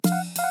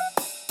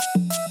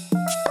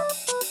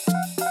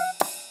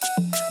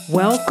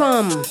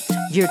Welcome!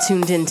 You're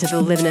tuned into the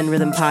Living in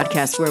Rhythm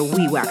podcast, where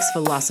we wax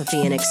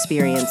philosophy and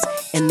experience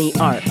in the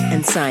art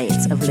and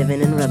science of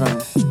living in rhythm.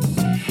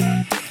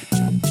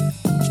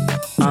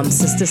 I'm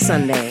Sista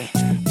Sunday,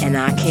 and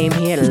I came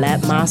here to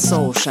let my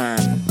soul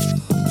shine.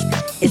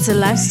 It's a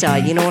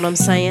lifestyle, you know what I'm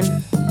saying?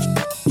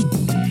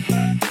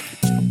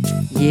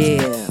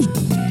 Yeah.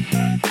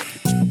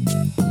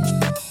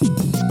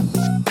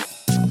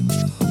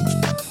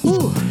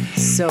 Whew.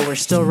 So we're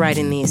still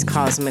riding these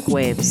cosmic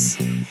waves.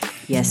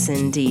 Yes,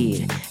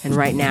 indeed. And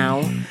right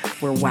now,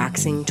 we're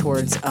waxing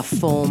towards a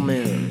full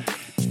moon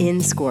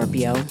in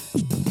Scorpio,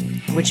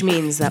 which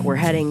means that we're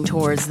heading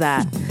towards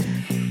that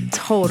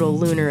total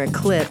lunar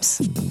eclipse.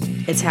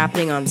 It's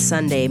happening on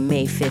Sunday,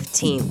 May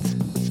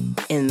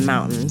 15th in the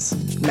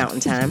mountains. Mountain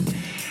time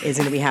is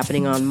going to be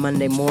happening on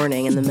Monday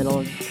morning in the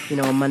middle of,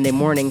 a Monday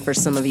morning for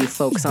some of you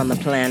folks on the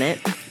planet.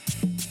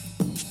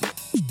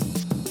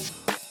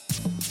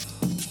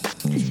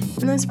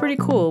 And that's pretty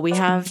cool. We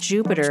have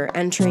Jupiter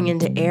entering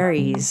into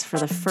Aries for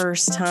the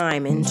first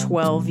time in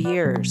 12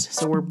 years.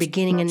 So we're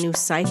beginning a new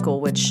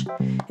cycle, which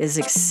is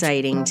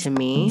exciting to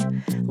me.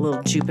 A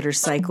little Jupiter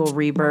cycle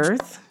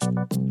rebirth.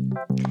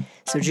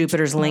 So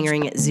Jupiter's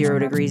lingering at 0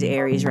 degrees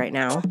Aries right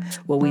now.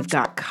 Well, we've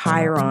got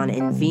Chiron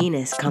and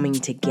Venus coming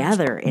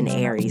together in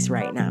Aries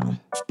right now.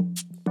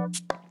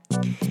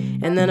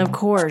 And then, of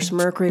course,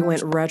 Mercury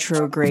went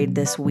retrograde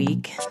this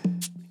week.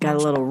 Got a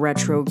little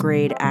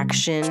retrograde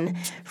action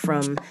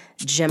from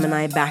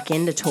Gemini back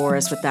into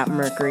Taurus with that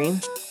Mercury.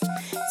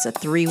 It's a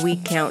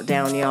 3-week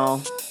countdown,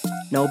 y'all.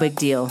 No big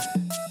deal.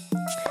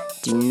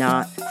 Do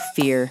not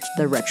fear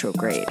the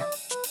retrograde.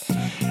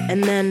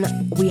 And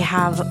then we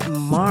have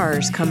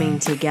Mars coming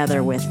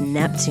together with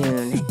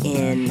Neptune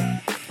in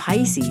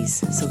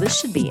Pisces. So this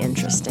should be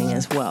interesting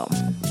as well.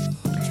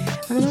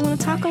 And then I want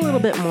to talk a little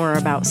bit more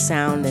about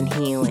sound and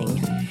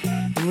healing.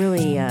 And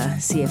really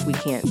see if we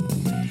can't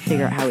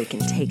figure out how we can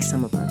take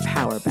some of our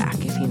power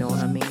back, if you know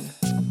what I mean.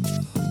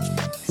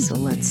 So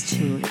let's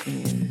tune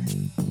in.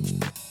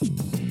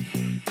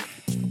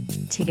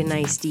 Take a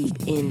nice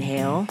deep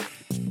inhale.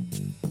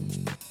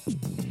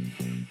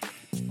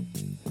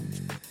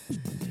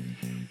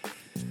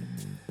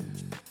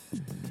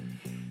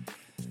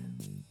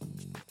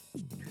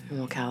 And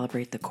we'll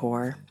calibrate the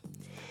core.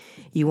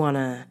 You want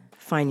to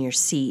find your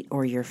seat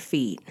or your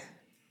feet.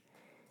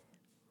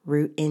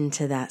 Root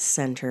into that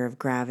center of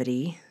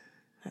gravity.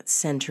 That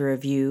center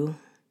of you.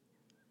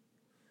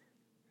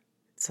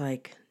 It's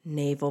like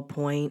navel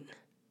point,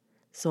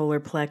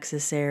 solar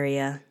plexus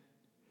area.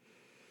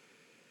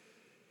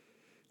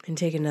 And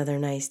take another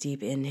nice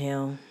deep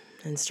inhale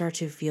and start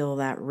to feel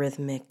that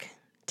rhythmic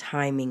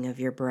timing of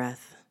your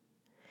breath,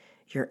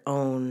 your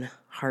own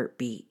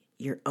heartbeat,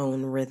 your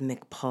own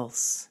rhythmic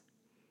pulse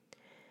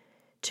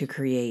to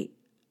create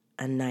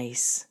a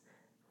nice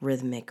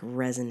rhythmic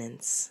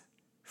resonance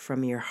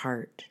from your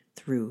heart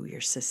through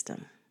your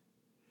system.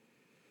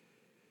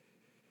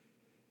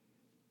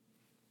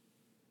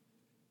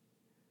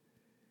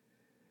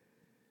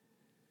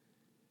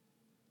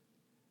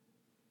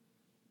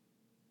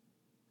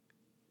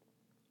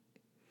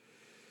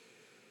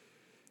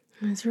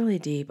 It's really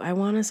deep. I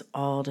want us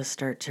all to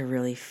start to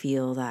really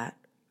feel that.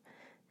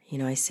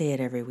 I say it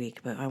every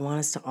week, but I want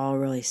us to all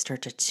really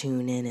start to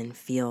tune in and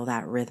feel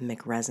that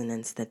rhythmic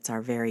resonance that's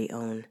our very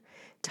own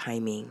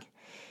timing,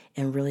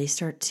 and really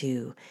start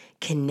to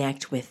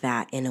connect with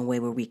that in a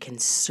way where we can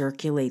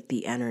circulate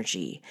the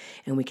energy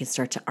and we can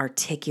start to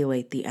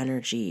articulate the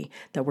energy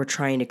that we're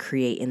trying to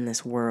create in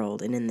this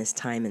world and in this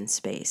time and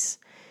space.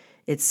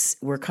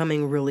 We're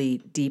coming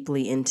really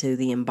deeply into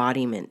the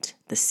embodiment,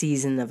 the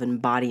season of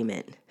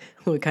embodiment.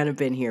 We've kind of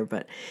been here,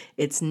 but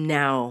it's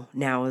now.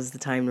 Now is the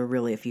time to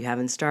really, if you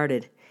haven't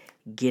started,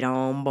 get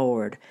on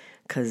board,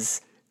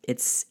 because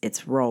it's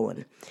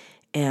rolling.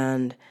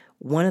 And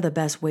one of the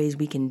best ways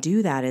we can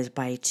do that is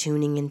by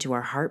tuning into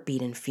our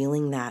heartbeat and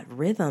feeling that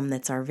rhythm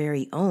that's our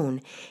very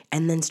own,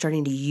 and then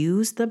starting to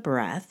use the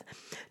breath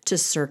to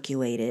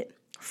circulate it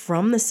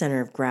from the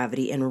center of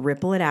gravity and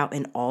ripple it out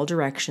in all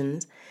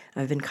directions.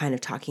 I've been kind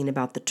of talking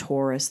about the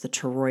torus, the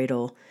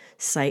toroidal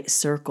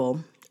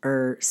circle,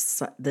 or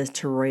the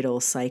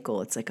toroidal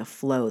cycle. It's like a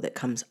flow that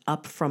comes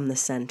up from the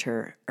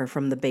center, or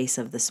from the base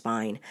of the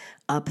spine,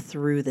 up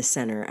through the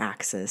center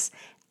axis,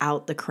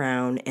 out the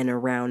crown, and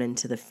around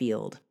into the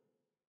field.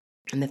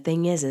 And the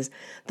thing is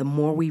the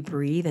more we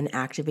breathe and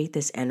activate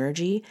this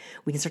energy,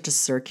 we can start to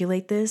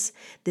circulate this.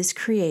 This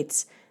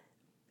creates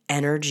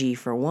energy,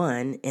 for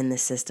one, in the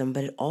system,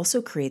 but it also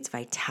creates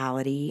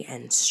vitality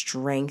and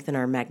strength in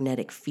our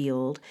magnetic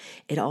field.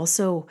 It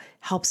also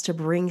helps to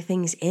bring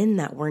things in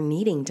that we're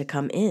needing to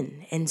come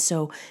in. And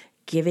so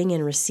giving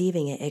and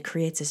receiving it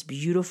creates this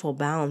beautiful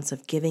balance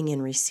of giving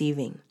and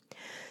receiving.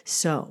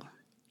 So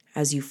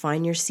as you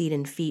find your seat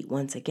and feet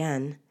once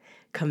again,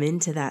 come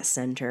into that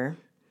center.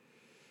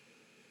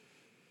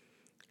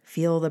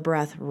 Feel the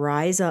breath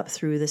rise up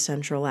through the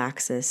central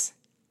axis,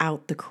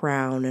 out the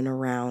crown and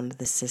around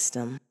the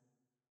system.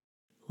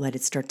 Let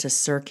it start to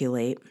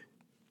circulate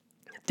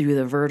through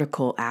the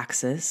vertical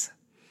axis.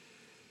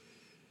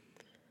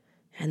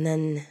 And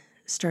then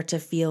start to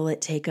feel it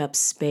take up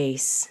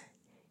space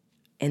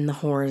in the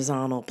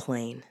horizontal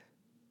plane.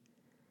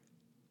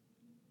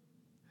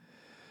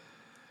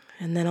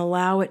 And then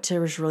allow it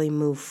to just really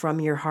move from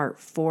your heart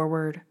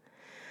forward,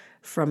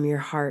 from your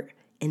heart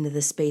into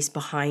the space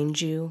behind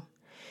you,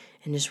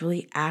 and just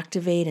really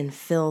activate and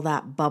fill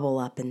that bubble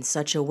up in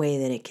such a way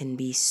that it can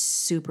be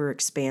super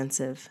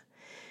expansive.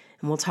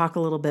 And we'll talk a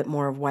little bit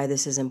more of why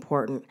this is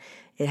important.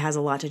 It has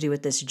a lot to do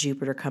with this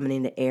Jupiter coming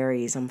into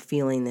Aries. I'm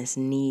feeling this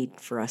need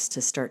for us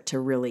to start to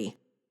really,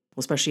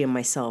 especially in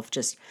myself,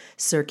 just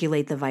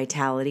circulate the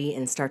vitality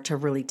and start to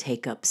really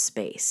take up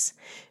space.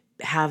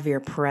 Have your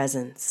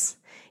presence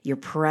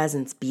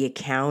be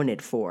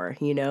accounted for,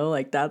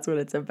 like that's what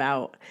it's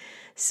about.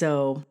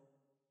 So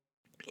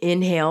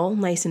inhale,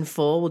 nice and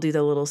full. We'll do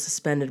the little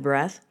suspended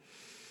breath.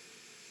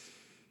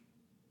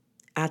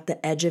 At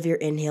the edge of your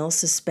inhale,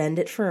 suspend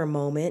it for a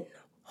moment.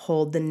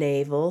 Hold the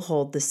navel,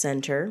 hold the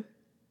center.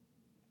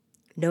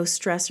 No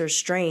stress or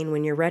strain.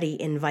 When you're ready,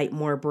 invite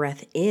more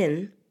breath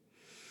in.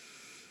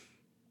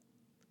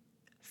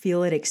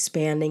 Feel it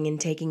expanding and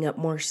taking up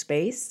more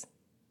space.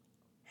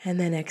 And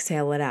then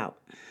exhale it out.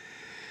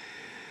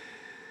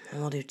 And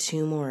we'll do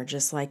 2 more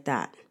just like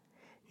that.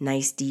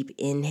 Nice deep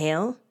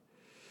inhale.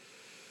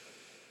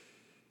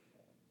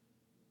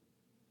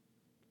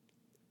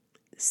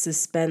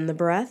 Suspend the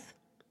breath.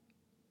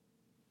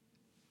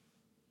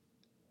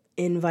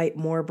 Invite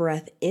more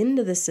breath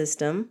into the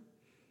system.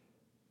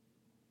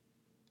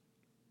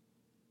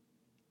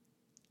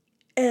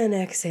 And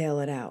exhale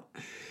it out.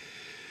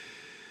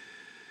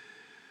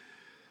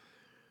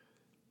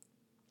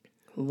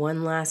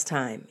 One last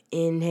time.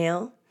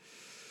 Inhale.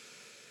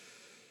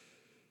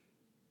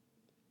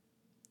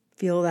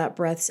 Feel that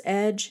breath's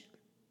edge.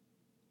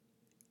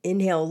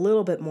 Inhale a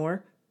little bit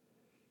more.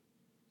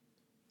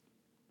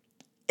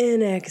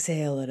 And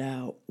exhale it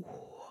out.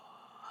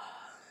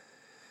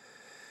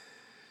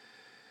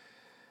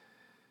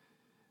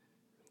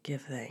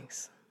 Give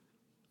thanks.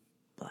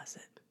 Bless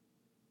it.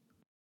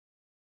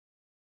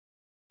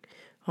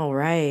 All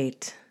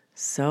right.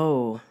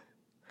 So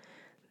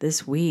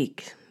this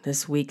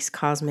week's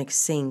cosmic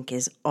sync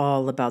is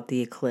all about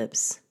the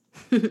eclipse.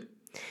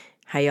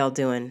 How y'all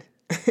doing?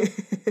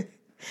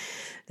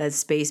 That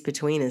space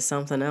between is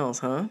something else,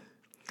 huh?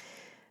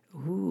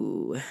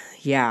 Ooh,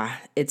 yeah,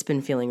 it's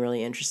been feeling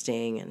really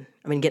interesting. And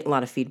I've been getting a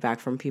lot of feedback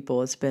from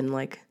people. It's been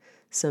like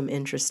some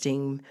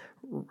interesting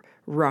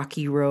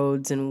rocky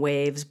roads and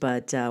waves,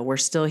 but we're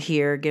still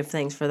here. Give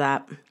thanks for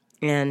that.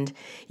 And,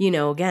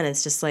 again,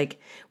 it's just like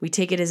we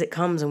take it as it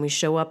comes and we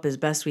show up as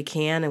best we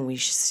can, and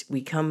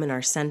we come in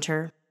our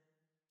center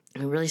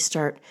and we really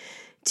start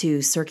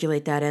to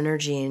circulate that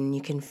energy, and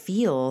you can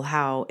feel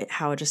how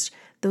just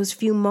those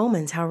few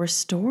moments, how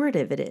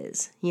restorative it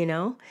is,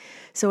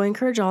 So I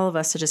encourage all of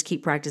us to just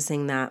keep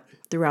practicing that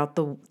throughout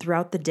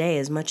the day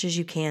as much as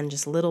you can,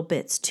 just little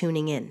bits,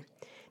 tuning in.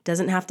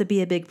 Doesn't have to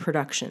be a big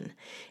production.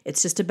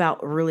 It's just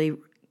about really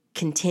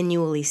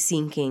continually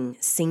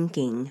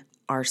syncing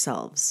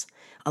ourselves,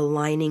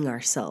 aligning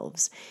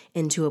ourselves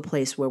into a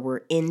place where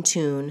we're in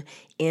tune,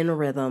 in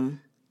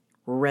rhythm,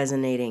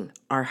 resonating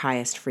our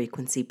highest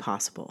frequency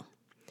possible.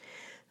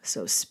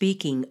 So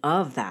speaking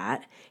of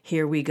that,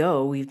 here we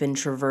go. We've been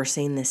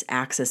traversing this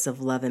axis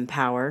of love and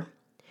power.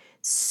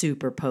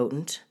 Super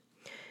potent.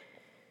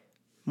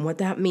 And what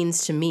that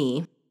means to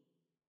me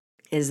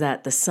is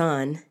that the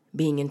sun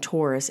being in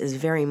Taurus is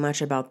very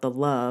much about the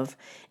love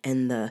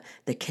and the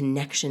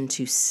connection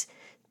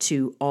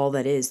to all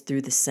that is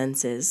through the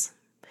senses,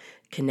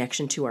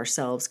 connection to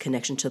ourselves,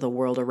 connection to the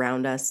world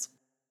around us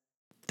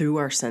through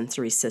our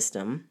sensory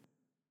system.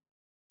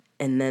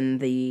 And then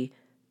the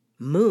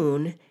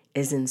moon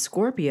is in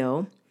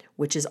Scorpio,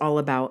 which is all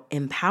about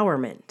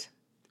empowerment.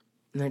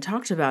 And I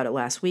talked about it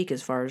last week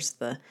as far as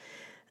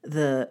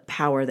the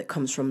power that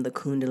comes from the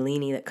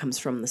kundalini, that comes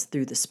from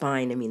through the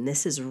spine. I mean,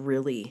 this is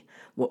really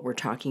what we're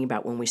talking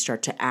about when we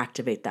start to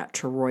activate that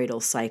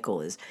toroidal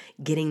cycle, is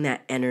getting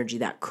that energy,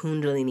 that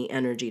kundalini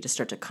energy, to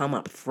start to come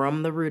up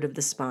from the root of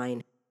the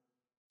spine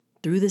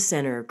through the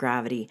center of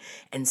gravity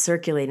and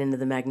circulate into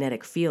the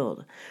magnetic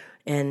field.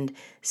 And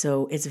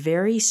so it's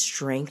very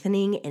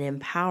strengthening and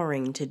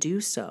empowering to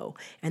do so.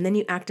 And then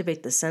you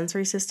activate the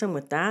sensory system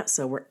with that.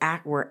 So we're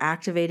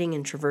activating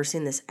and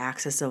traversing this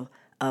axis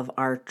of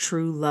our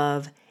true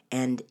love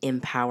and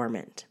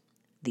empowerment.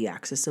 The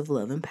axis of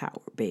love and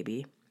power,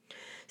 baby.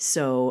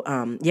 So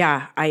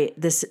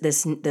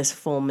this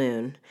full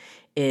moon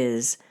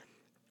is,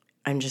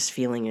 I'm just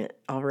feeling it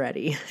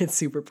already. It's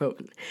super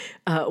potent.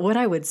 What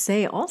I would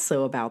say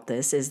also about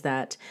this is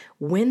that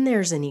when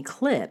there's an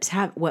eclipse,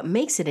 what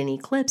makes it an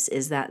eclipse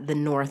is that the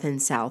north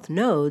and south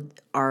node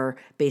are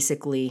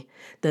basically,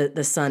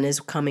 the sun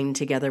is coming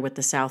together with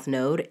the south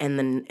node,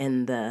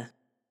 the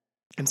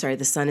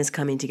sun is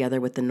coming together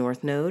with the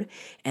north node,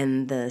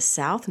 and the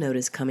south node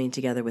is coming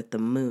together with the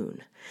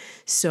moon.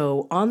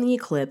 So on the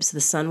eclipse, the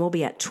sun will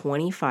be at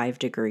 25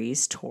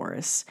 degrees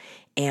Taurus,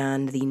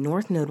 and the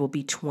north node will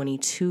be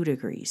 22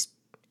 degrees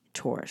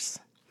Taurus.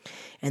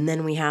 And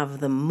then we have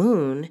the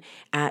moon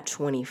at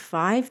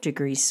 25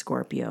 degrees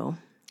Scorpio,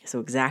 so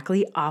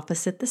exactly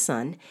opposite the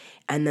sun.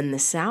 And then the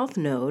south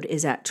node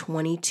is at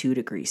 22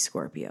 degrees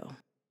Scorpio.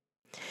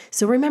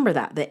 So remember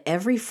that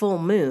every full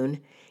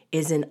moon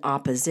is an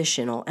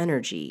oppositional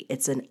energy.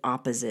 It's an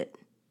opposite.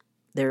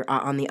 They're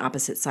on the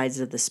opposite sides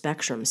of the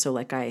spectrum. So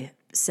like I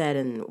said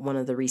in one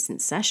of the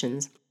recent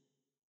sessions,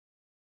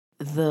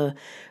 the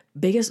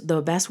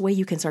best way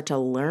you can start to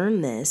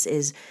learn this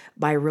is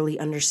by really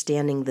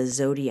understanding the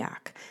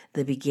zodiac,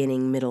 the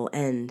beginning, middle,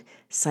 end,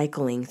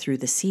 cycling through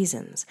the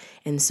seasons.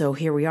 And so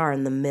here we are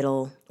in the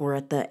middle, we're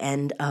at the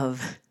end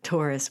of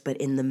Taurus, but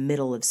in the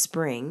middle of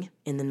spring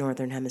in the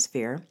northern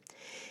hemisphere.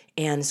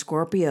 And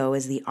Scorpio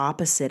is the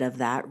opposite of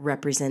that,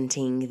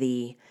 representing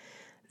the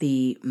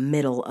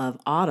middle of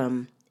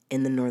autumn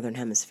in the northern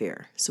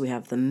hemisphere. So we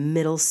have the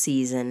middle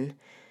season.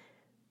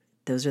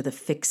 Those are the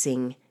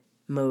fixing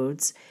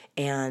modes,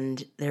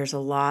 and there's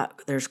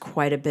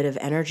quite a bit of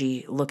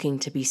energy looking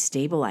to be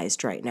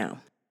stabilized right now.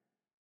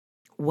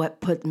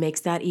 What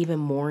makes that even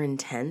more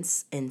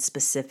intense and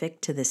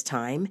specific to this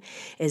time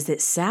is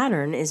that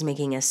Saturn is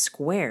making a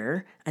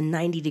square, a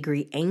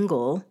 90-degree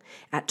angle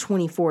at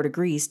 24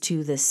 degrees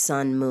to the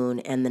sun, moon,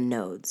 and the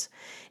nodes.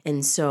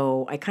 And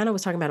so I kind of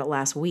was talking about it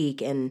last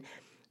week, and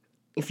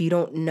if you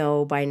don't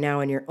know by now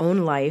in your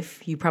own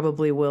life, you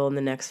probably will in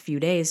the next few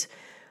days.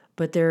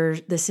 But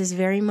this is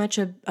very much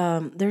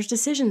there's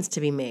decisions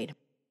to be made.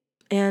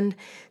 And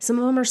some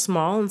of them are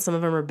small and some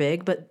of them are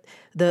big. But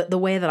the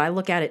way that I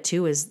look at it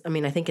too is,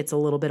 I think it's a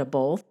little bit of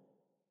both.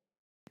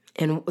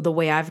 And the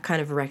way I've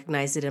kind of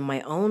recognized it in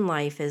my own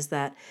life is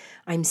that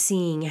I'm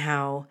seeing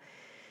how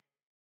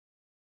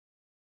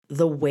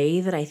the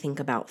way that I think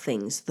about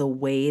things, the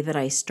way that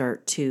I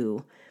start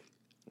to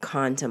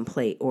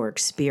contemplate or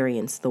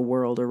experience the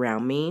world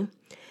around me,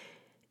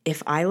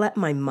 if I let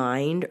my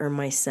mind or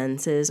my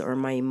senses or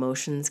my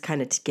emotions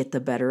kind of get the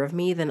better of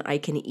me, then I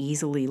can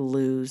easily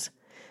lose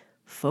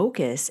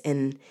focus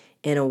in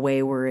a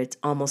way where it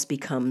almost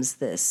becomes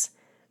this,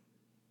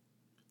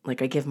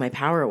 like I give my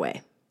power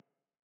away.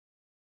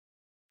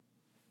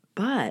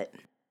 But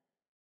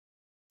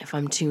if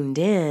I'm tuned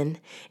in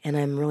and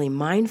I'm really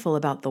mindful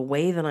about the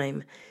way that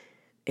I'm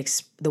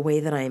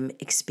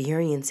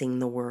experiencing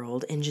the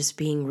world and just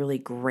being really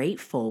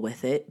grateful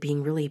with it,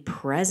 being really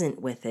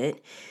present with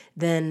it,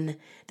 then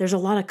there's a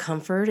lot of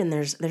comfort, and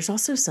there's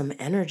also some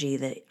energy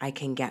that I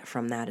can get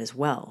from that as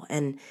well.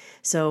 And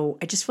so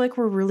I just feel like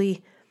we're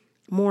really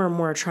more and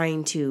more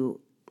trying to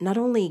not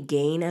only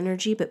gain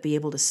energy, but be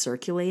able to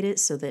circulate it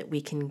so that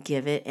we can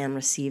give it and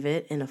receive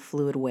it in a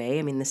fluid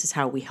way. This is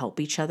how we help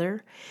each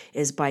other,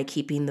 is by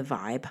keeping the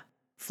vibe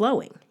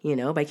flowing,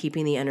 by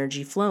keeping the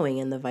energy flowing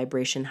and the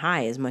vibration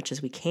high as much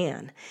as we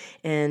can.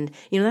 And,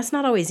 that's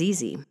not always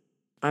easy.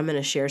 I'm going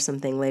to share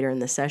something later in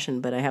the session,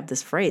 but I have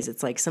this phrase.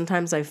 It's like,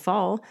 sometimes I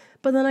fall,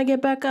 but then I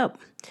get back up.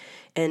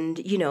 And,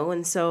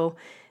 and so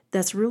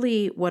that's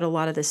really what a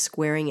lot of this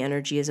squaring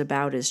energy is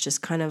about, is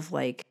just kind of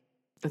like,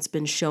 it's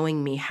been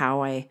showing me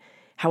how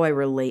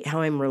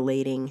I'm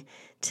relating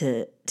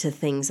to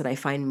things that I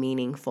find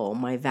meaningful,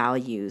 my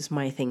values,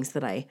 my things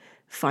that I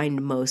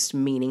find most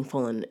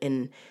meaningful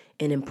and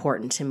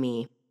important to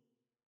me,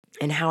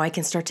 and how I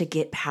can start to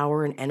get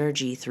power and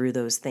energy through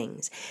those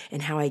things,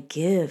 and how I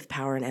give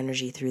power and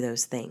energy through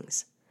those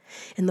things.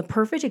 And the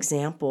perfect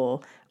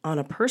example on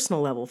a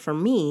personal level for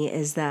me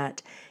is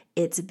that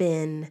it's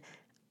been,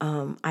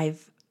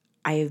 I've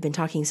been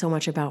talking so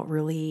much about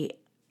really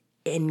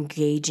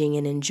engaging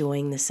and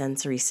enjoying the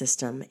sensory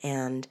system.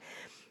 And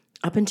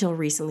up until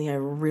recently, I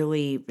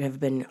really have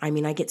been,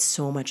 I get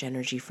so much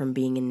energy from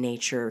being in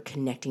nature,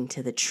 connecting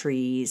to the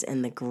trees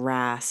and the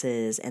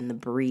grasses and the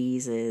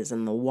breezes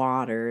and the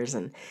waters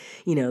and,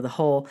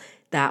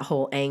 that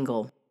whole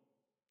angle.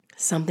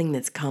 Something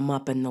that's come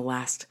up in the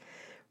last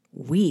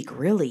week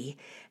really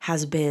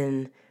has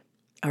been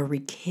a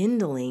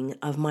rekindling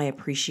of my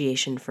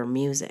appreciation for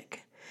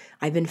music.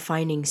 I've been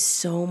finding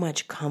so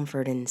much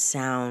comfort in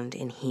sound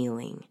and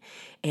healing.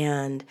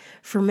 And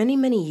for many,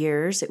 many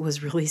years, it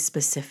was really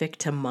specific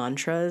to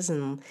mantras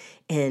and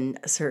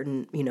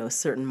certain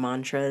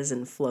mantras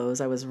and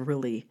flows.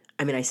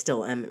 I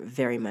still am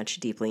very much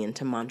deeply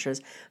into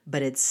mantras,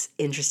 but it's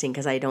interesting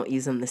because I don't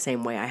use them the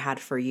same way I had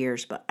for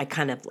years, but I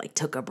kind of like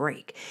took a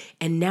break.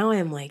 And now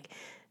I'm like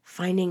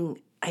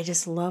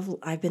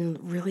I've been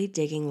really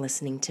digging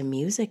listening to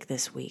music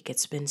this week.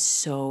 It's been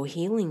so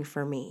healing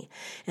for me.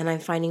 And I'm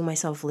finding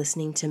myself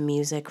listening to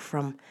music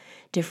from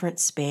different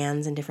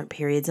spans and different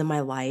periods in my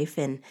life,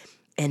 and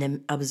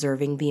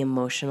observing the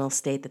emotional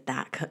state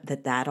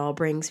that all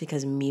brings,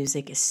 because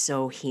music is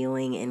so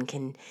healing and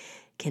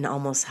can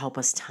almost help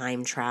us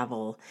time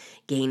travel,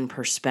 gain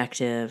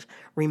perspective,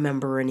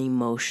 remember an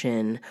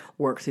emotion,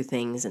 work through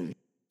things. And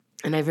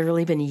I've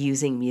really been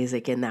using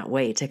music in that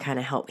way to kind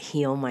of help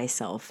heal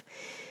myself.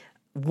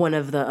 One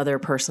of the other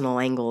personal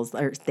angles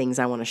or things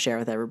I want to share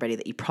with everybody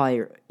that you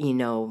probably,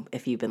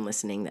 if you've been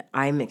listening, that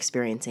I'm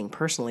experiencing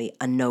personally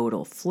a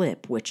nodal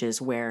flip, which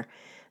is where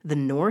the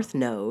north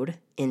node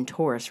in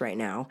Taurus right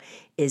now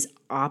is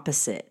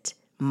opposite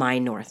my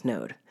north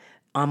node.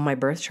 On my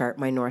birth chart,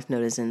 my north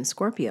node is in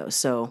Scorpio.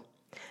 So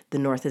the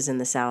north is in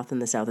the south and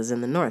the south is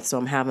in the north. So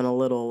I'm having a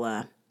little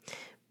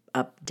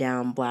up,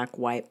 down, black,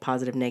 white,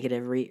 positive,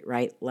 negative,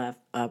 right, left,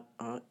 up.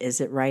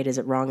 Is it right? Is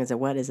it wrong? Is it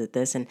what? Is it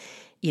this? And,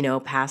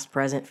 past,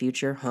 present,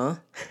 future, huh?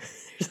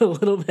 There's a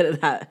little bit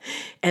of that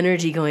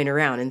energy going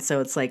around. And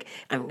so it's like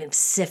I'm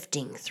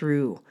sifting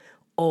through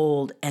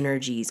old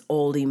energies,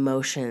 old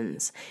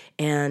emotions.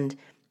 And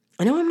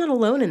I know I'm not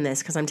alone in this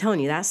because I'm telling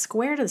you that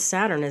square to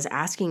Saturn is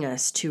asking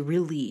us to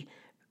really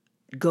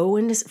go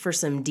into for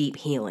some deep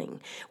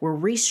healing. We're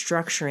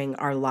restructuring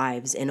our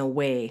lives in a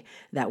way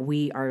that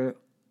we are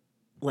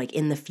like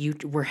in the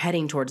future, we're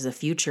heading towards the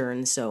future.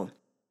 And so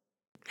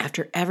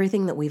after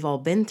everything that we've all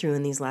been through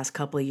in these last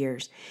couple of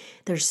years,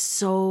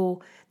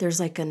 there's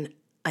like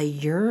a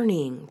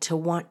yearning to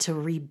want to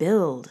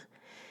rebuild.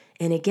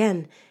 And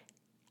again,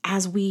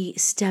 as we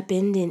step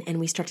in and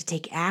we start to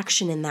take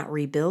action in that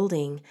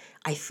rebuilding,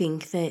 I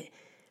think that,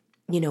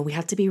 we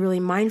have to be really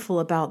mindful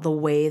about the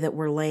way that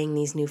we're laying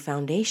these new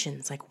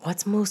foundations. Like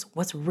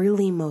what's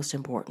really most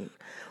important?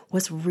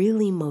 What's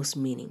really most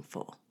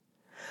meaningful?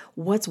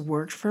 What's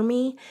worked for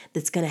me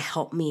that's going to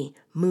help me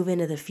move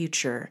into the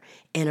future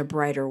in a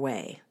brighter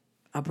way,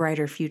 a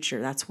brighter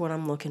future. That's what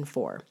I'm looking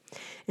for.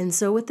 And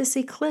so with this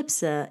eclipse,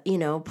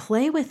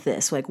 play with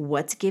this. Like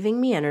what's giving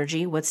me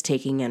energy? What's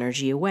taking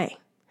energy away?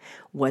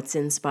 What's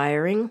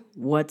inspiring?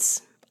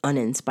 What's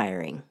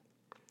uninspiring?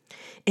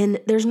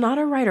 And there's not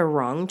a right or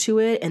wrong to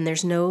it. And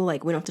there's no, we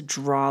don't have to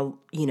draw,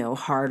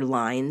 hard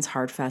lines,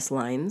 hard, fast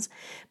lines.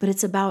 But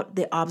it's about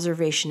the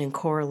observation and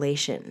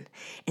correlation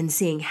and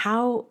seeing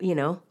how,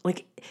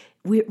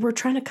 we're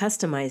trying to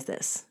customize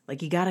this.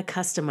 Like you got to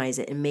customize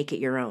it and make it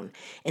your own.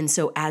 And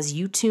so as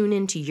you tune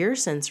into your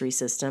sensory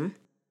system,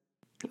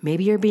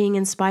 maybe you're being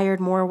inspired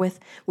more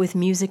with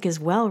music as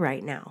well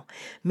right now.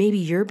 Maybe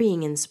you're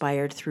being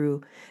inspired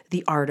through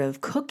the art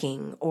of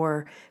cooking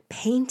or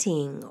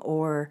painting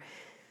or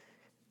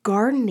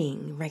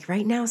gardening. Like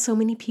right now, so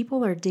many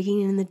people are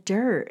digging in the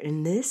dirt,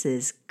 and this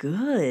is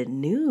good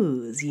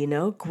news,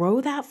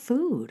 grow that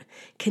food,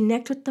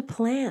 connect with the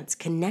plants,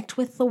 connect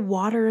with the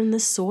water and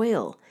the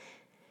soil,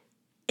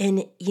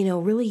 and,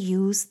 really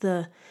use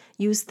the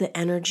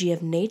energy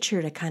of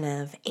nature to kind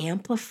of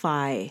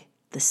amplify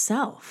the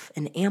self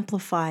and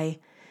amplify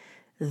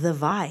the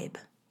vibe.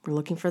 We're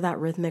looking for that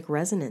rhythmic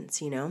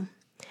resonance,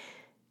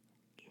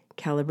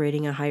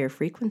 calibrating a higher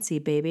frequency,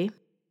 baby.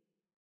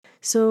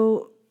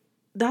 So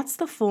that's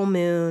the full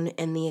moon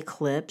and the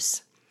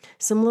eclipse.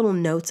 Some little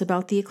notes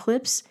about the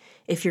eclipse.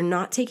 If you're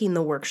not taking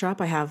the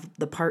workshop, I have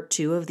the part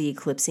 2 of the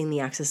Eclipsing the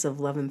Axis of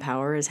Love and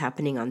Power is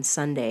happening on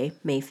Sunday,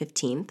 May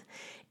 15th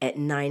at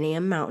 9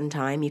 a.m. Mountain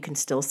Time. You can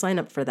still sign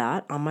up for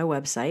that on my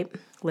website,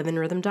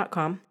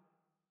 liveinrhythm.com.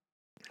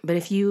 But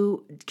if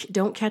you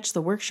don't catch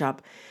the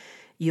workshop,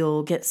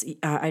 you'll get,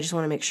 I just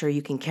want to make sure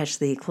you can catch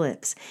the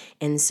eclipse.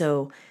 And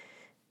so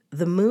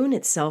the moon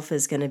itself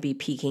is going to be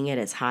peaking at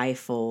its high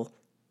full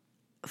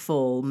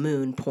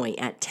moon point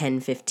at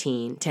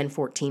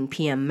 10:14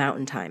 p.m.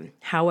 Mountain Time.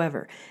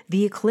 However,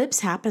 the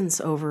eclipse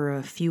happens over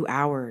a few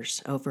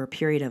hours, over a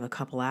period of a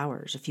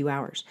few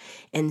hours.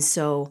 And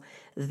so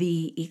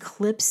the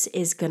eclipse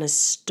is going to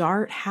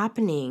start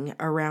happening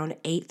around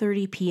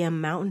 8:30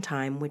 p.m. Mountain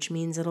Time, which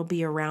means it'll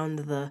be around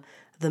the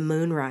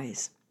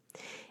moonrise.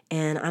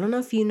 And I don't know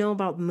if you know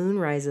about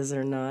moonrises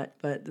or not,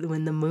 but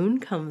when the moon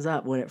comes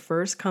up, when it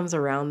first comes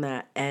around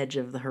that edge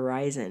of the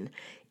horizon,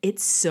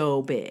 it's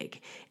so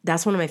big.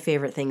 That's one of my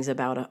favorite things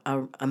about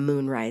a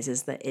moonrise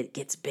is that it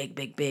gets big,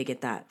 big, big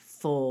at that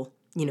full,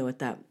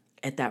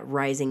 at that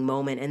rising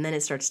moment. And then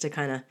it starts to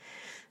kind of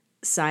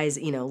size,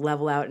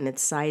 level out in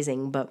its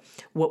sizing. But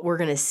what we're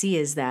going to see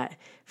is that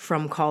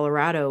from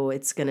Colorado,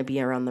 it's going to be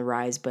around the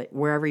rise, but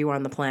wherever you are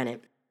on the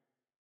planet,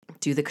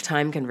 do the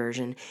time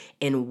conversion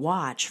and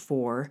watch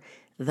for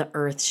the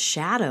Earth's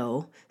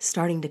shadow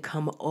starting to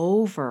come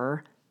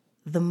over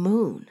the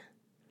moon.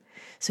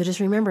 So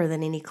just remember that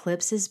an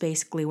eclipse is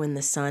basically when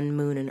the sun,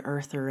 moon, and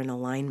Earth are in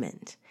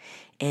alignment.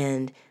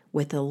 And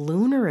with a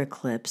lunar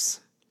eclipse,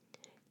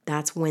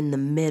 that's when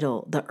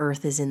the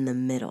Earth is in the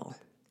middle.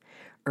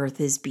 Earth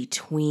is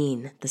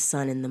between the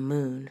sun and the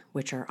moon,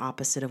 which are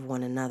opposite of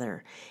one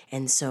another.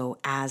 And so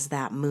as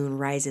that moon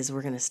rises,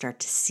 we're going to start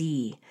to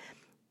see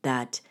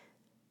that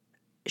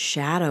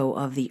shadow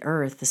of the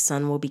Earth. The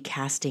sun will be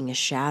casting a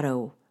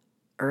shadow,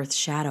 Earth's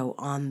shadow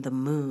on the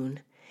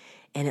moon,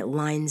 and it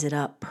lines it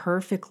up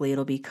perfectly.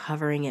 It'll be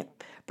covering it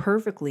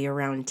perfectly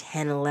around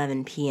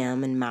 10:11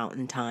 p.m. in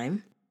Mountain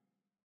Time.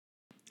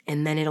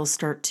 And then it'll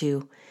start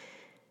to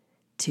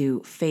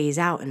phase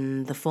out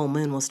and the full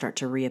moon will start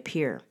to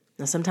reappear.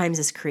 Now, sometimes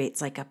this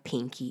creates like a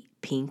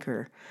pink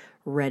or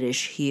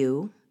reddish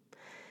hue.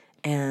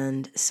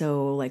 And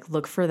so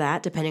look for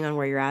that. Depending on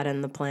where you're at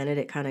on the planet,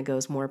 it kind of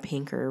goes more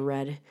pink or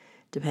red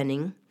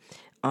depending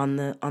on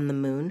the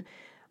moon.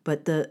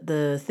 But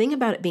the thing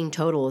about it being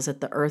total is that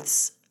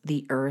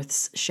the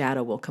Earth's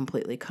shadow will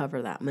completely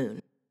cover that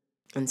moon.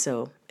 And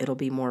so it'll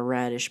be more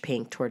reddish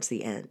pink towards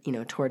the end,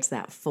 towards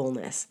that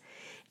fullness.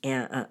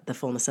 and the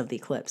fullness of the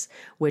eclipse,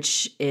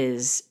 which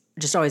is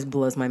just always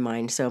blows my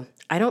mind. So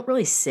I don't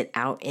really sit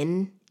out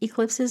in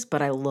eclipses,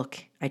 but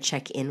I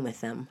check in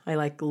with them.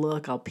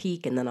 I'll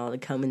peek, and then I'll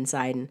come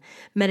inside and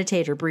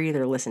meditate or breathe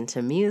or listen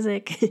to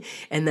music.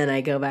 And then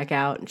I go back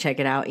out and check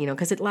it out,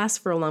 because it lasts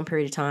for a long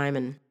period of time.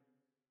 And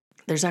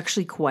there's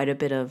actually quite a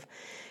bit of,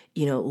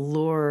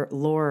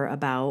 lore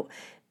about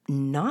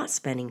not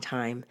spending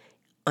time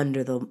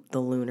under the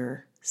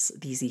lunar,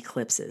 these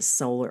eclipses,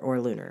 solar or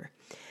lunar.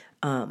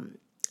 And,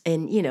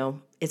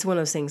 it's one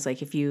of those things, like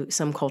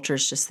some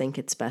cultures just think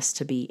it's best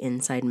to be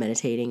inside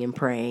meditating and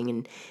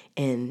praying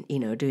and,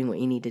 doing what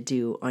you need to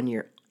do on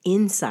your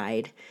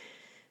inside.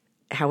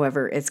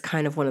 However, it's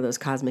kind of one of those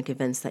cosmic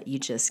events that you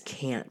just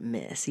can't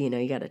miss.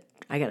 I got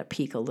to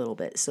peek a little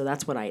bit. So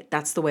that's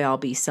the way I'll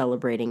be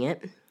celebrating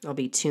it. I'll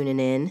be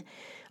tuning in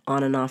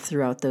on and off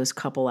throughout those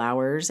couple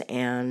hours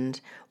and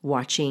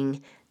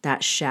watching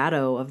that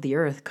shadow of the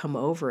earth come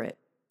over it.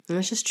 And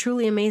it's just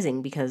truly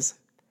amazing because,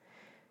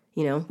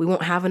 we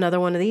won't have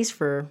another one of these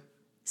for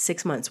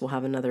 6 months. We'll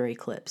have another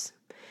eclipse.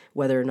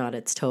 Whether or not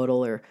it's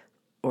total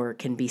or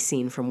can be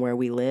seen from where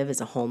we live is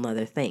a whole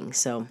nother thing.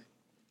 So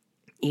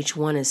each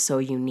one is so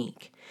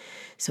unique.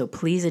 So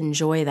please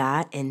enjoy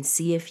that and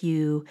see if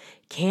you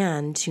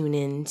can tune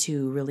in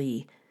to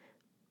really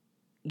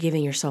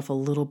giving yourself a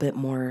little bit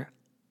more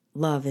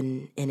love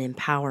and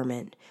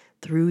empowerment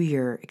through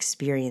your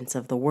experience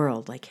of the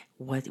world. Like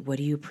what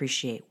do you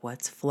appreciate?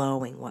 What's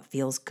flowing? What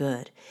feels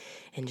good?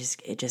 And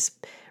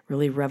just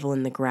really revel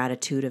in the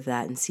gratitude of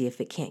that and see if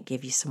it can't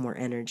give you some more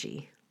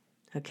energy.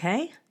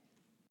 Okay?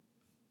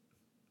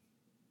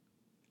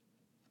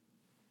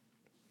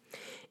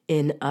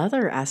 In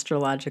other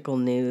astrological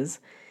news,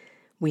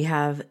 we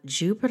have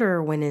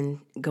Jupiter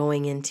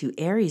going into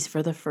Aries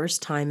for the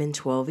first time in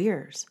 12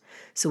 years.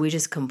 So we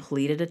just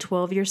completed a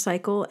 12-year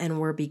cycle and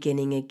we're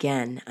beginning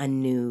again a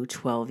new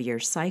 12-year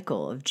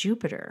cycle of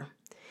Jupiter.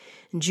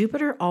 And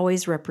Jupiter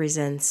always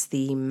represents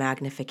the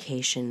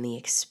magnification, the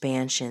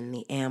expansion,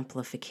 the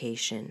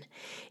amplification.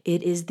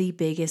 It is the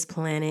biggest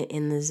planet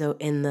in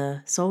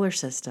the solar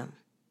system.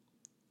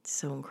 It's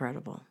so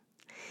incredible.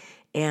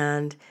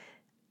 And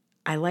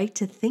I like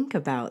to think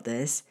about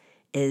this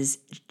as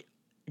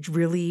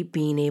really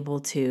being able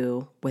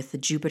to, with the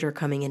Jupiter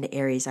coming into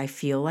Aries, I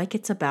feel like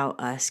it's about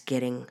us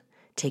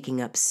taking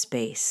up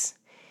space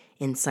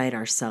inside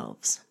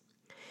ourselves.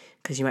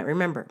 Because you might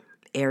remember,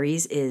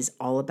 Aries is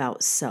all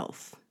about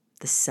self,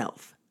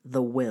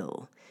 the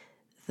will,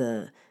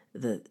 the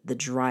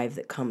drive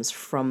that comes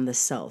from the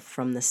self,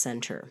 from the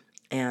center.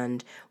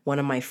 And one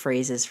of my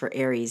phrases for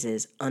Aries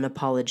is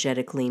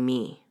unapologetically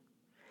me.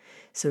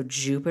 So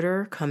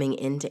Jupiter coming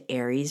into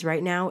Aries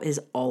right now is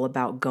all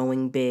about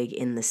going big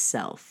in the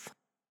self.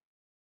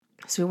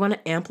 So we want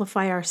to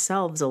amplify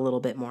ourselves a little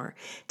bit more,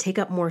 take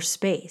up more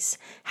space.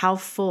 How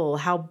full,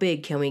 how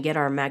big can we get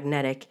our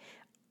magnetic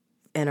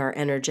and our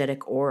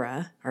energetic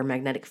aura, our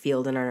magnetic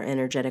field and our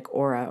energetic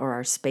aura or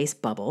our space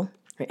bubble,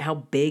 right? How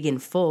big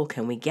and full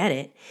can we get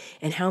it?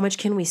 And how much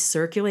can we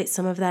circulate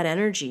some of that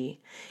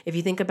energy? If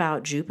you think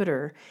about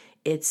Jupiter,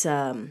 it's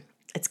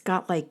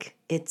got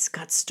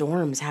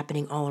storms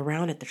happening all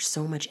around it. There's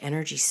so much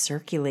energy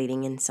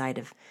circulating inside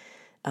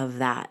of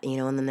that,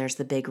 and then there's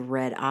the big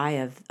red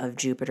eye of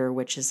Jupiter,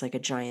 which is like a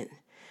giant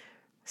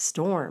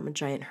storm, a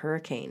giant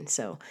hurricane.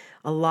 So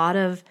a lot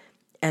of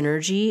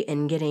energy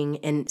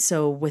and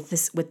so with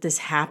this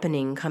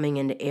happening coming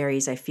into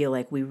Aries, I feel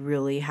like we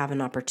really have an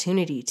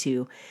opportunity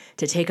to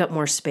take up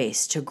more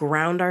space, to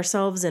ground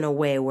ourselves in a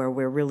way where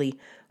we're really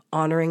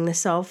honoring the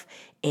self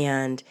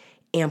and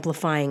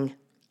amplifying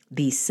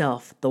the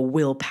self, the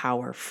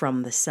willpower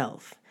from the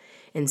self.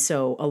 And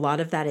so a lot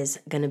of that is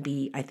going to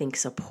be, I think,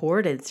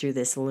 supported through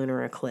this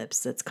lunar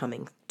eclipse that's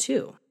coming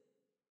too.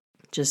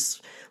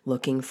 Just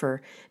looking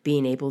for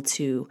being able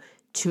to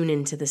tune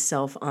into the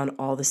self on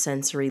all the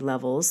sensory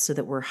levels so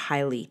that we're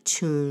highly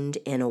tuned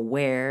and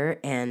aware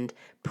and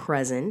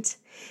present,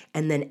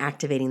 and then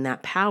activating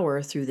that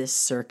power through this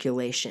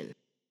circulation.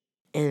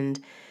 And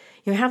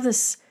I have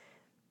this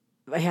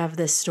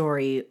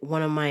story.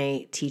 One of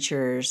my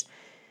teachers,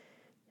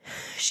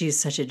 she's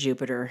such a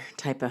Jupiter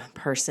type of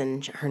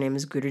person. Her name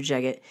is Guru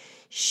Jagat.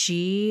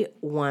 She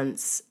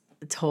once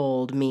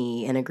told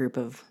me and a group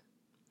of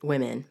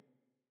women,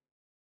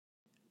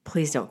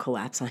 please don't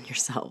collapse on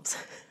yourselves.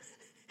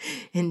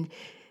 And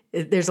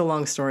there's a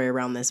long story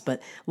around this,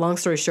 but long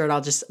story short,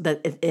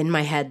 in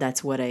my head,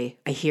 that's what I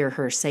hear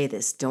her say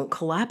this. Don't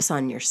collapse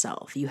on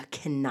yourself. You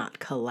cannot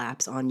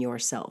collapse on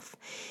yourself.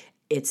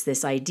 It's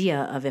this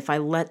idea of if I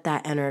let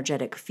that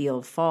energetic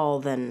field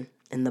fall, and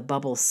the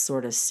bubbles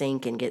sort of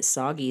sink and get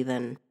soggy,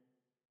 then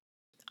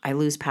I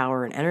lose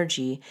power and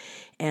energy.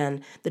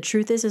 And the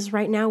truth is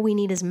right now we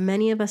need as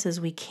many of us as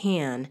we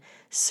can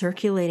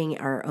circulating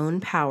our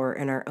own power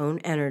and our own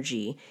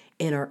energy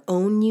in our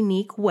own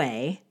unique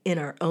way, in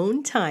our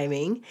own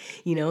timing,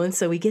 and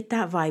so we get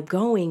that vibe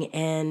going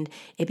and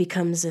it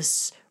becomes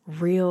this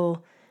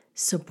real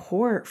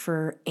support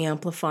for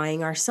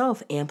amplifying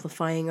ourself,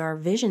 amplifying our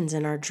visions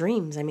and our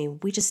dreams. I mean,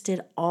 we just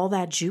did all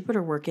that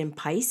Jupiter work in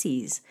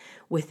Pisces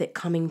with it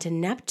coming to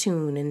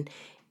Neptune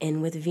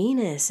and with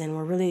Venus. And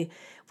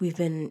we've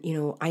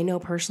been, I know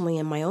personally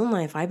in my own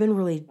life, I've been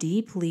really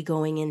deeply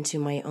going into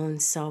my own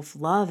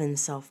self-love and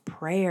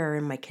self-prayer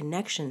and my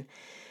connection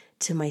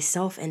to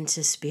myself and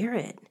to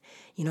spirit.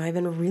 I've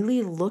been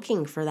really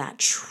looking for that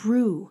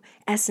true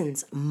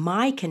essence,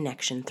 my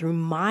connection through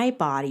my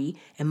body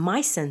and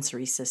my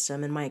sensory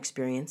system and my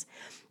experience.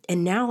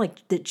 And now,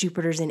 like that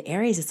Jupiter's in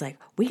Aries, it's like,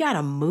 we got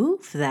to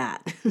move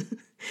that.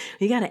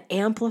 We got to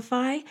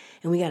amplify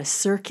and we got to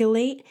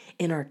circulate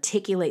and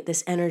articulate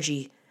this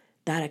energy,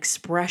 that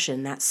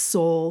expression, that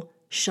soul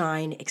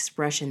shine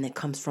expression that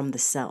comes from the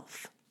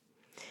self.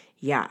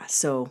 Yeah,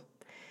 so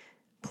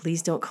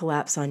please don't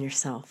collapse on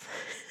yourself.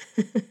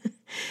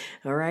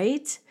 All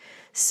right?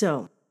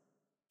 So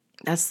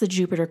that's the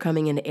Jupiter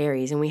coming into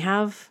Aries. And we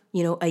have,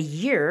 a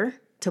year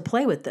to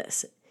play with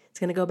this. It's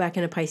going to go back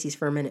into Pisces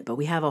for a minute, but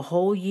we have a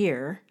whole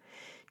year.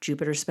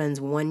 Jupiter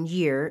spends 1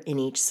 year in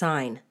each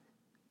sign.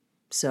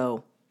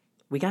 So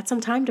we got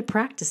some time to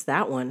practice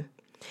that one.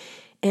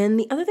 And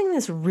the other thing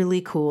that's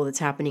really cool that's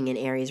happening in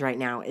Aries right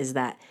now is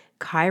that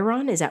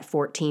Chiron is at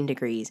 14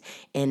 degrees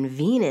and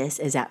Venus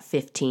is at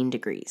 15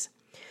 degrees.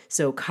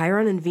 So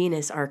Chiron and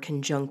Venus are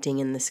conjuncting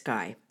in the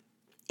sky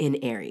in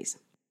Aries.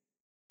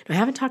 I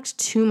haven't talked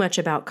too much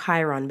about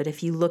Chiron, but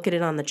if you look at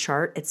it on the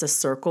chart, it's a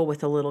circle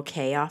with a little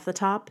K off the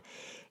top.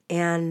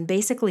 And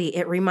basically,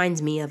 it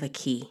reminds me of a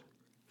key.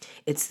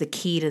 It's the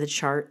key to the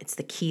chart. It's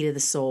the key to the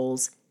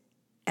soul's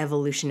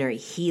evolutionary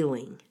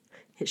healing.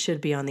 It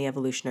should be on the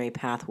evolutionary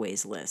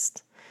pathways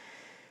list.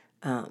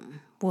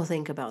 We'll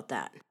think about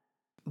that.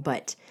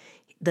 But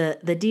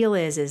the deal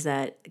is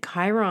that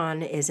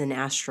Chiron is an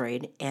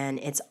asteroid, and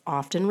it's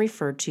often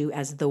referred to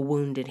as the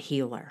wounded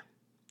healer.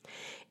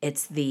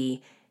 It's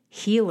the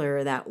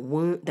healer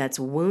that's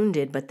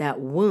wounded, but that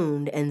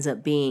wound ends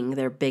up being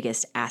their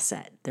biggest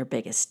asset, their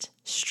biggest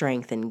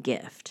strength and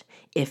gift,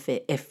 if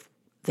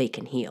they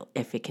can heal,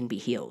 if it can be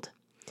healed.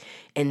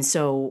 And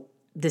so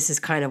this is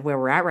kind of where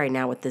we're at right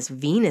now with this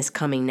Venus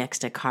coming next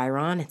to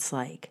Chiron. It's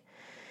like,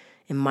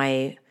 in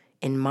my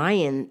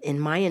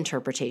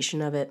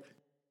interpretation of it,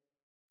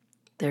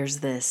 there's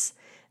this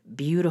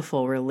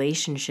beautiful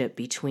relationship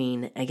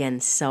between, again,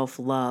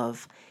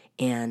 self-love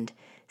and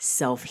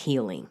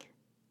self-healing,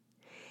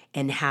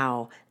 and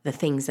how the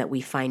things that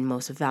we find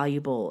most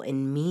valuable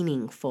and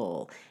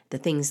meaningful, the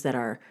things that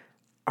are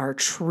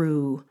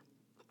true,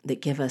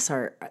 that give us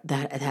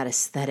that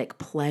aesthetic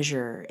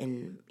pleasure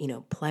and,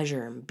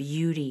 pleasure and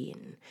beauty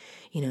and,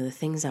 the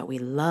things that we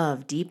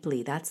love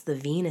deeply, that's the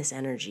Venus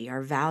energy,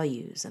 our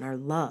values and our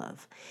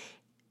love.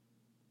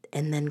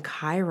 And then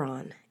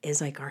Chiron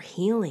is like our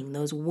healing,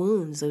 those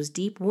wounds, those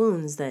deep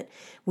wounds that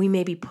we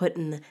maybe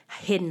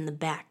hid in the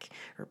back,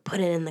 or put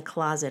it in the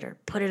closet, or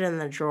put it in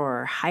the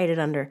drawer, or hide it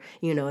under,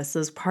 it's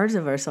those parts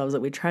of ourselves that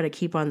we try to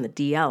keep on the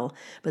DL.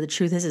 But the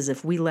truth is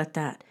if we let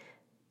that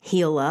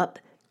heal up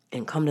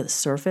and come to the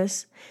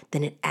surface,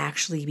 then it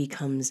actually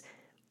becomes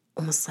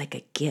almost like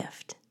a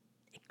gift.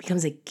 It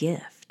becomes a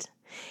gift.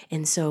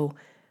 And so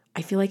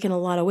I feel like in a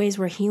lot of ways,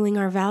 we're healing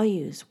our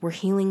values. We're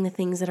healing the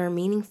things that are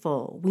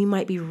meaningful. We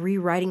might be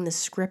rewriting the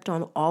script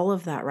on all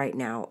of that right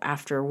now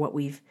after what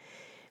we've,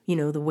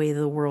 the way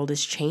the world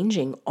is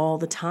changing all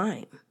the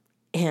time.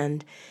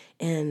 And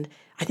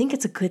I think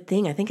it's a good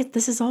thing. I think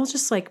this is all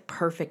just like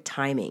perfect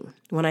timing.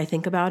 When I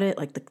think about it,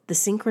 like the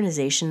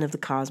synchronization of the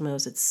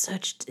cosmos, it's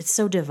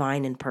so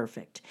divine and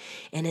perfect.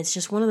 And it's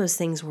just one of those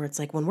things where it's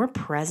like when we're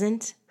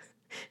present,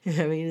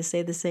 I mean to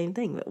say the same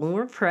thing, but when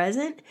we're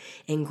present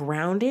and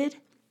grounded,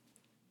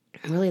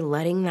 and really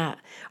letting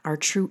our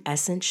true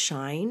essence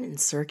shine and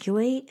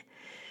circulate,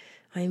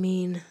 I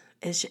mean,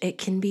 it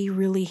can be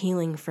really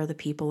healing for the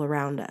people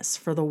around us,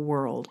 for the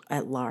world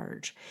at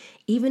large.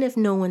 Even if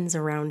no one's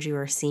around you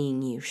or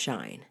seeing you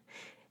shine,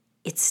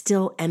 it's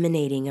still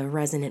emanating a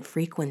resonant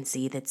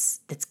frequency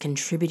that's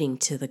contributing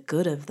to the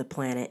good of the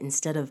planet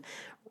instead of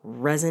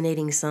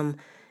resonating some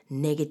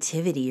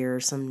negativity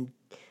or some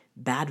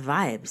bad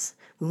vibes.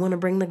 We want to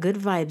bring the good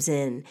vibes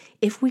in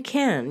if we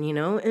can,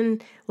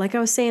 and like I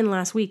was saying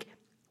last week,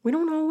 we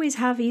don't always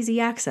have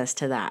easy access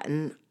to that.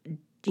 And,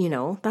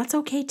 that's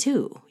okay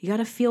too. You got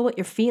to feel what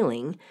you're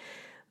feeling.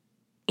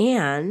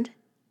 And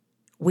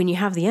when you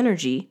have the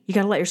energy, you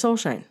got to let your soul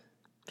shine.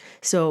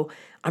 So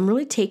I'm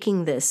really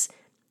taking this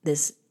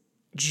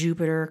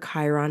Jupiter,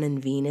 Chiron,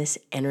 and Venus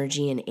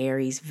energy in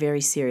Aries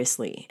very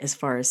seriously as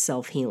far as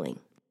self-healing.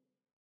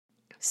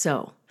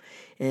 So,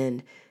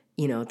 and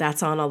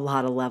that's on a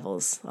lot of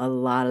levels.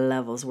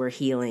 We're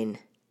healing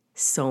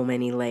so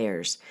many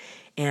layers.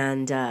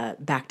 And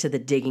back to the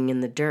digging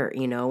in the dirt,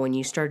 when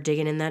you start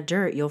digging in that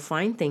dirt, you'll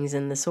find things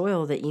in the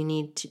soil that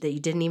that you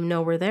didn't even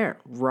know were there.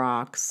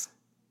 Rocks,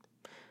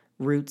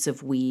 roots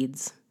of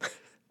weeds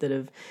that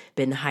have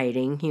been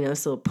hiding,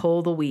 so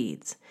pull the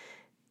weeds.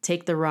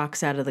 Take the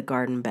rocks out of the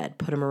garden bed,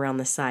 put them around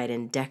the side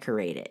and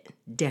decorate it.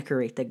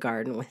 Decorate the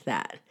garden with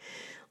that.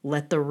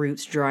 let the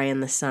roots dry in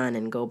the sun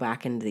and go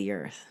back into the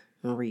earth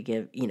and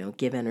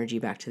give energy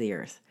back to the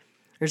earth.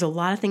 There's a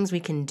lot of things we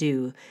can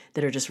do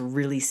that are just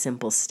really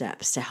simple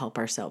steps to help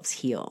ourselves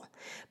heal,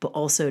 but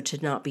also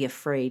to not be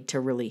afraid to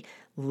really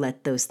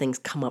let those things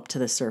come up to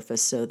the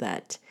surface so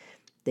that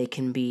they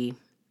can be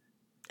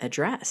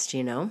addressed,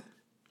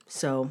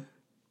 So,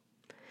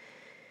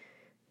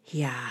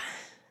 yeah,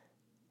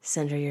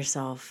 center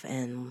yourself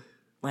and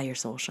let your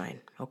soul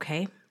shine,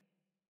 okay?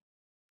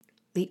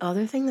 The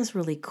other thing that's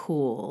really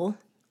cool,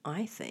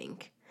 I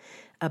think,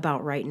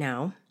 about right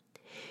now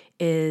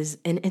is,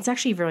 and it's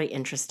actually very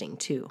interesting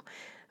too,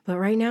 but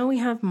right now we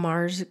have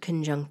Mars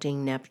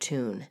conjuncting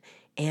Neptune.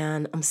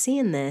 And I'm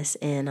seeing this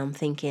and I'm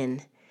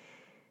thinking,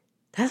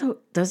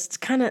 that's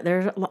kind of,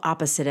 they're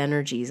opposite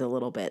energies a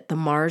little bit. The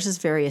Mars is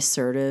very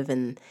assertive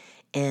and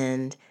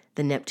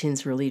the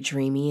Neptune's really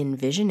dreamy and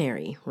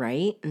visionary,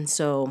 right? And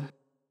so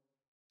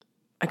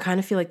I kind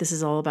of feel like this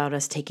is all about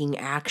us taking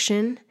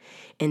action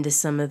into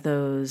some of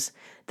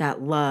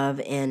that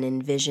love and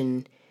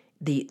envision,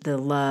 the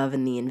love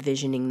and the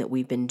envisioning that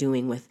we've been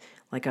doing with,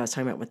 like I was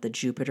talking about with the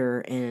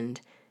Jupiter and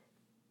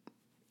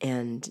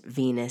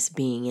Venus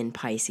being in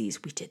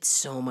Pisces. We did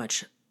so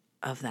much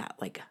of that,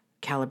 like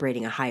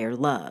calibrating a higher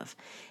love.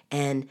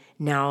 And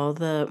now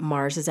the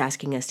Mars is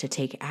asking us to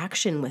take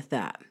action with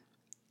that.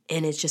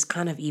 And it's just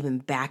kind of even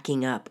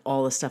backing up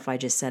all the stuff I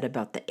just said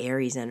about the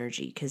Aries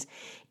energy, because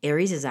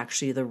Aries is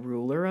actually the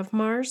ruler of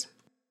Mars.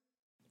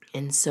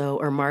 And so,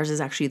 or Mars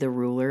is actually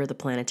the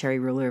planetary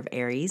ruler of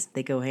Aries.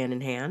 They go hand in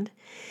hand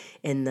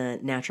in the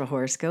natural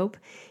horoscope.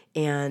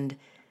 And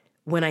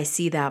when I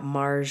see that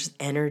Mars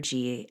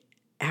energy,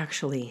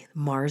 actually,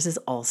 Mars is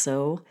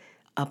also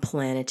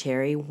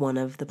one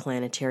of the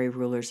planetary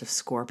rulers of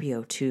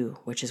Scorpio too,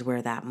 which is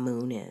where that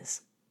moon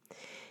is.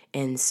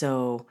 And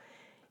so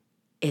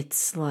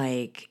it's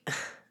like,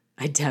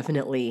 I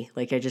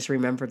just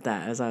remembered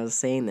that as I was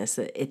saying this,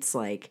 it's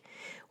like,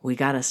 we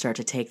got to start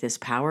to take this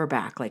power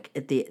back. Like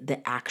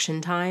the action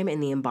time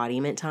and the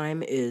embodiment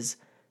time is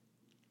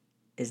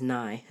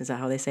nigh. Is that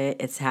how they say it?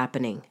 It's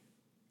happening.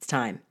 It's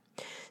time.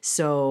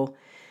 So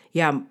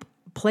yeah,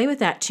 play with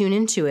that, tune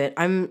into it.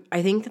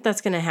 I think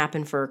that's going to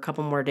happen for a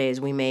couple more days.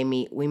 We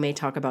may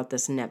talk about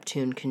this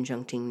Neptune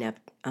conjuncting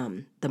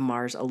the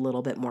Mars a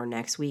little bit more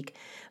next week,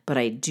 but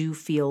I do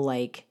feel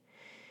like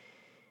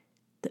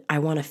I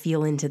want to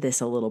feel into this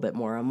a little bit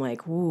more. I'm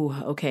like, ooh,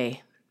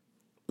 okay.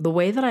 The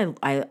way that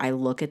I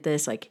look at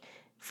this, like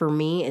for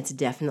me, it's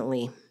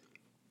definitely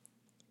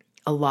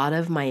a lot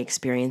of my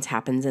experience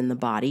happens in the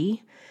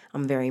body.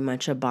 I'm very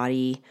much a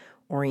body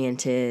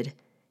oriented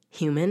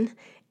human.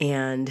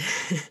 And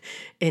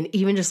and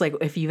even just like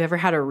if you've ever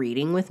had a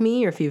reading with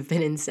me or if you've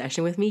been in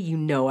session with me,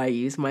 I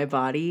use my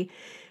body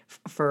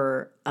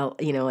for,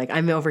 like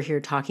I'm over here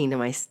talking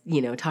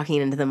to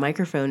talking into the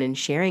microphone and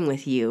sharing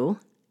with you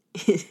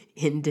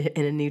in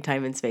a new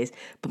time and space,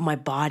 but my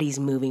body's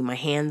moving, my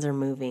hands are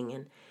moving,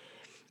 and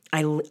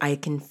I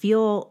can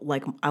feel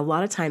like a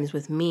lot of times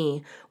with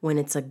me when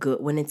it's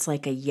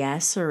like a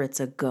yes or it's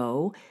a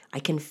go, I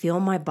can feel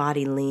my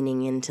body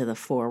leaning into the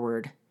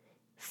forward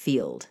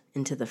field,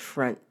 into the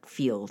front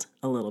field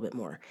a little bit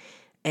more.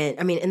 And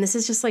I mean, and this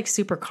is just like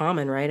super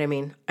common, right? I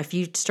mean, if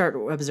you start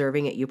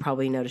observing it, you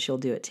probably notice you'll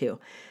do it too.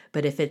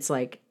 But if it's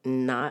like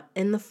not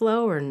in the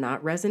flow or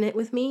not resonant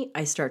with me,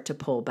 I start to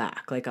pull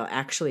back. Like I'll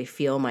actually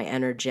feel my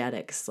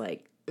energetics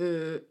like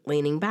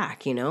leaning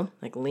back,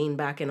 like lean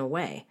back in a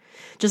way.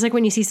 Just like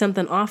when you see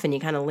something off and you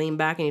kind of lean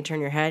back and you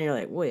turn your head and you're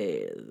like,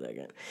 wait a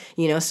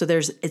second, so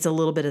it's a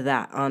little bit of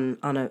that on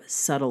a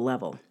subtle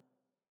level.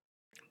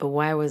 But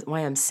why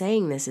I'm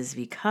saying this is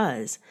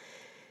because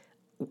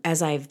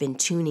as I've been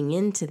tuning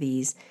into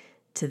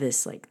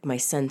this, like my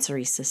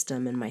sensory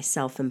system and my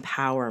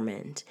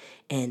self-empowerment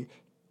and,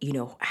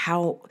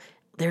 how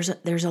there's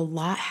a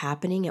lot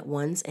happening at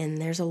once, and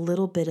there's a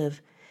little bit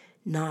of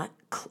I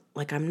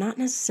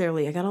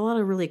got a lot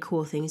of really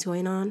cool things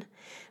going on,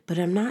 but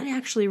I'm not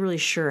actually really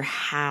sure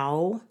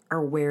how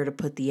or where to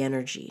put the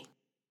energy.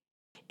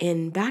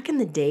 And back in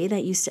the day,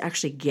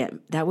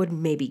 that would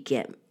maybe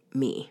get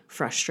me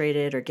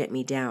frustrated or get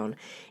me down.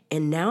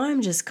 And now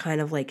I'm just kind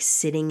of like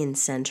sitting in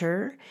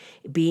center,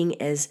 being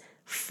as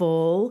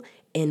full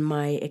in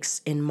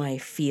my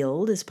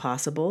field as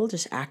possible,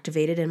 just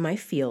activated in my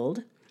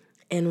field,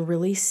 and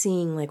really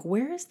seeing like,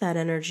 where is that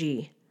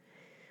energy?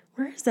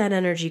 Where is that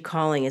energy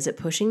calling? Is it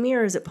pushing me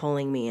or is it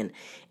pulling me?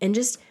 And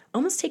just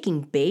almost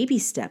taking baby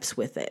steps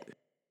with it.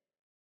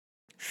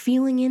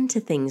 Feeling into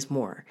things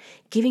more,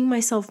 giving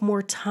myself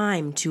more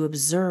time to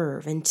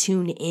observe and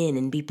tune in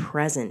and be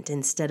present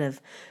instead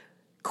of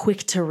quick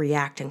to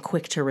react and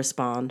quick to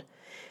respond.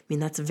 I mean,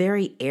 that's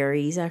very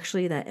Aries,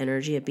 actually, that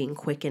energy of being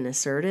quick and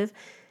assertive.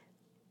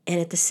 And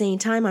at the same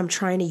time, I'm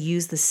trying to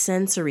use the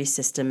sensory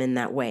system in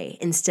that way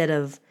instead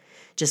of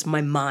just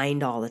my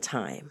mind all the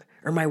time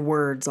or my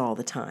words all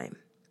the time.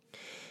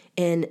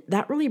 And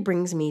that really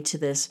brings me to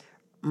this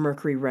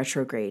Mercury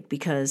retrograde,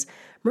 because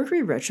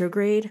Mercury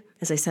retrograde,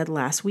 as I said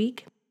last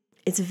week,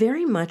 it's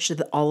very much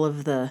all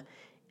of the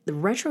The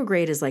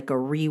retrograde is like a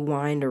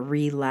rewind, a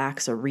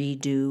relax, a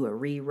redo, a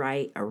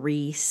rewrite, a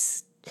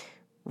reschedule,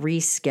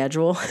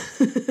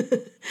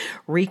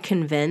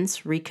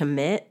 reconvince,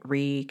 recommit,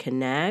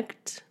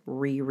 reconnect,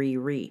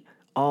 re.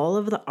 All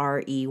of the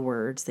RE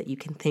words that you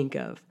can think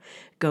of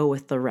go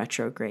with the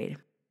retrograde.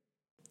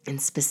 And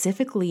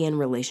specifically in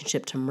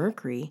relationship to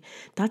Mercury,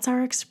 that's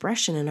our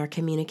expression and our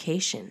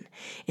communication.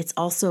 It's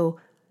also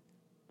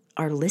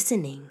our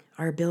listening,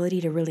 our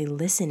ability to really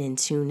listen and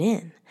tune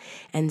in.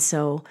 And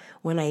so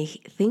when I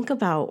think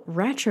about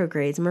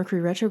retrogrades,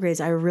 Mercury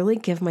retrogrades, I really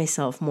give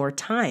myself more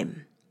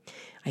time.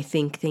 I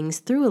think things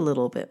through a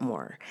little bit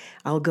more.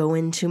 I'll go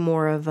into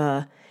more of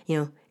a,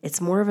 it's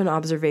more of an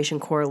observation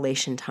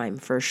correlation time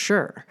for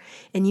sure.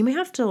 And you may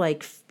have to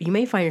you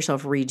may find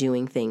yourself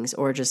redoing things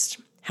or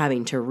just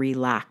having to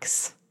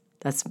relax.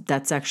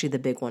 That's actually the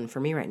big one for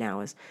me right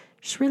now is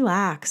just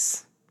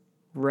relax,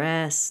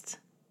 rest,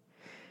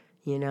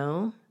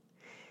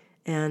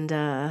 and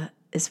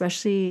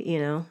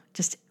especially,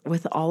 just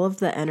with all of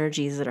the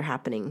energies that are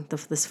happening,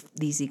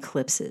 these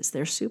eclipses,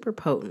 they're super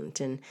potent.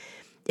 And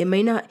you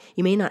may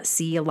not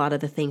see a lot of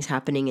the things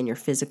happening in your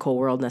physical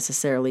world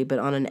necessarily, but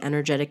on an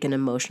energetic and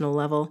emotional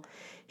level,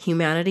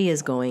 humanity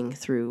is going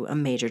through a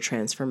major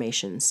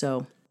transformation.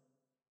 So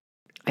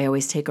I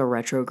always take a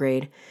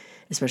retrograde,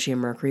 especially a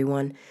Mercury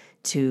one,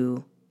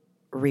 to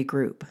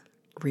regroup,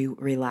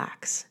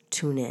 relax,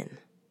 tune in,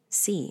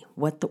 see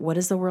what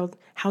is the world,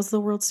 how's the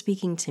world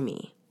speaking to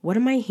me? What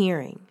am I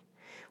hearing?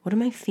 What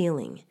am I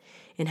feeling?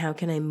 And how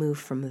can I move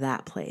from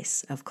that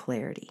place of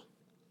clarity?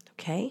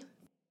 Okay?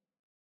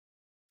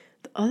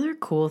 The other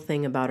cool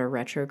thing about a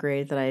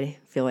retrograde that I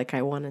feel like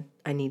I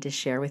need to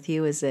share with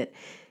you is that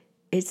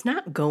it's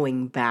not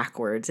going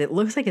backwards. It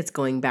looks like it's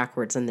going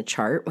backwards in the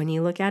chart when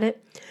you look at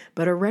it,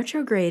 but a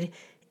retrograde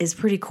is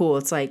pretty cool.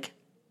 It's like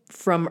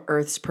from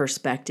Earth's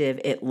perspective,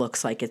 it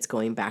looks like it's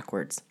going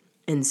backwards.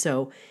 And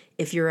so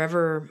if you're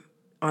ever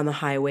on the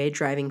highway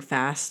driving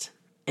fast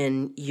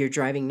and you're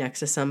driving next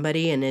to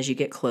somebody, and as you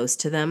get close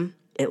to them,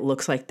 it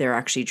looks like they're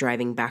actually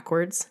driving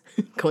backwards,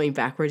 going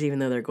backwards, even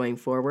though they're going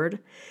forward.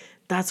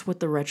 That's what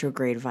the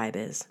retrograde vibe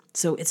is.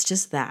 So it's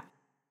just that.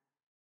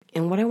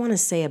 And what I want to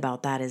say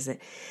about that is that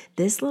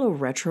this little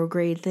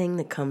retrograde thing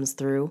that comes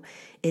through,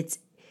 it's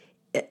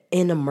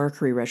in a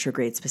Mercury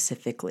retrograde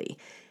specifically.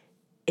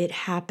 It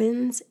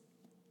happens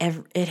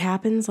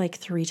like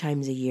 3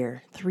 times a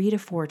year, 3 to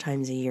 4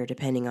 times a year,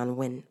 depending on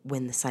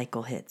when the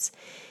cycle hits.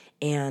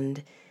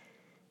 And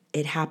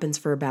it happens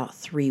for about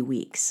 3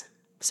 weeks.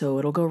 So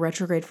it'll go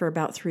retrograde for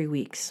about 3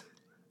 weeks,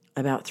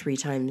 about 3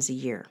 times a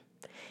year.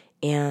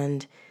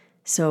 And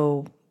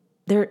so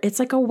it's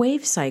like a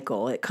wave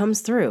cycle. It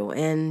comes through.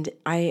 And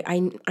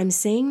I'm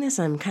saying this,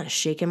 I'm kind of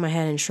shaking my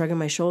head and shrugging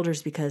my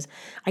shoulders because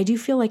I do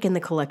feel like in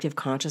the collective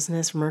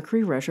consciousness,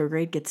 Mercury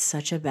retrograde gets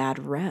such a bad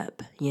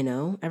rep,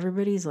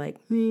 Everybody's like,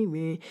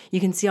 me. You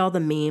can see all the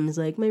memes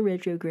like my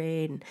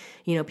retrograde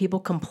and, people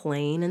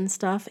complain and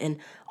stuff. And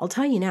I'll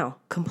tell you now,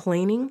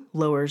 complaining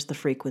lowers the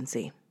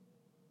frequency.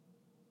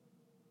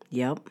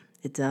 Yep,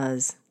 it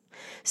does.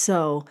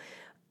 So,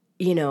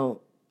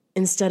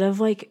 instead of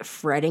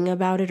fretting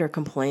about it or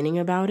complaining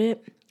about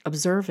it,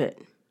 observe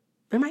it.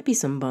 There might be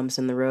some bumps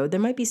in the road. There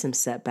might be some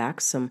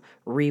setbacks, some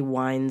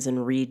rewinds and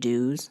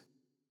redos.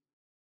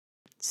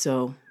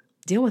 So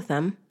deal with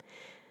them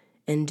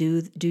and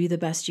do the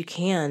best you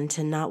can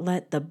to not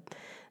let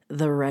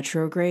the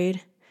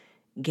retrograde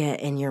get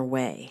in your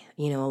way.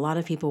 A lot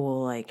of people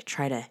will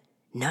try to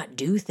not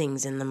do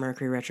things in the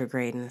Mercury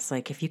retrograde. And it's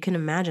if you can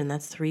imagine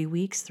that's 3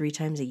 weeks, 3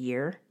 times a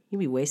year. You'll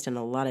be wasting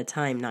a lot of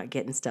time not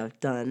getting stuff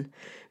done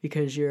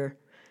because you're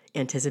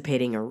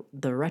anticipating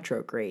the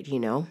retrograde,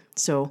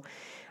 So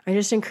I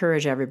just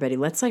encourage everybody,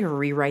 let's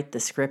rewrite the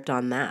script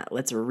on that.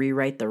 Let's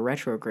rewrite the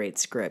retrograde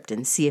script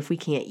and see if we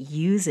can't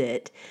use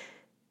it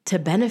to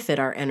benefit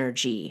our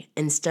energy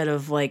instead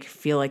of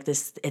feel like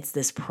it's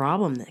this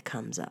problem that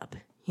comes up.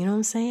 You know what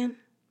I'm saying?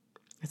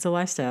 It's a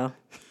lifestyle.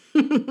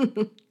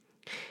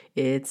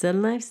 It's a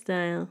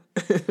lifestyle.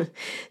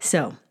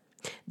 So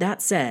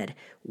that said,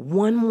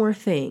 one more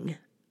thing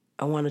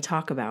I want to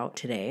talk about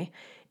today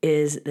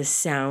is the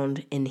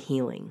sound and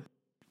healing.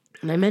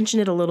 And I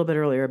mentioned it a little bit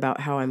earlier about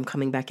how I'm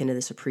coming back into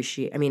this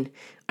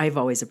I've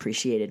always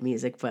appreciated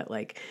music, but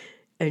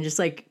I'm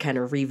just kind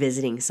of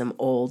revisiting some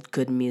old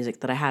good music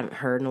that I haven't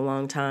heard in a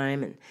long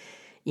time. And,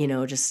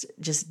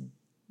 just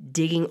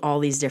digging all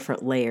these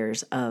different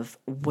layers of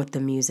what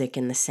the music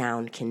and the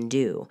sound can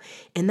do.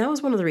 And that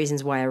was one of the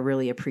reasons why I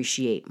really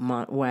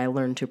why I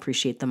learned to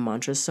appreciate the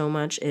mantras so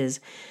much is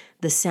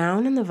the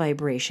sound and the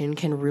vibration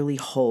can really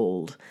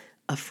hold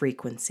a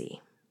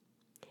frequency.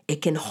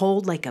 It can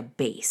hold a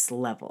base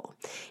level.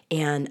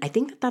 And I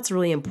think that that's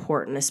really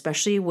important,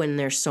 especially when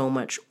there's so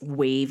much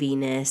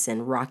waviness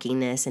and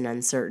rockiness and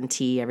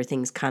uncertainty.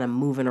 Everything's kind of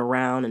moving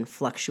around and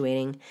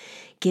fluctuating.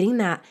 Getting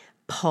that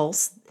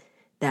pulse,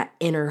 that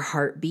inner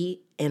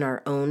heartbeat in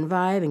our own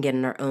vibe and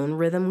getting our own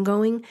rhythm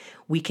going,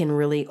 we can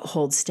really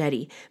hold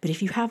steady. But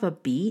if you have a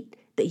beat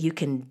that you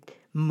can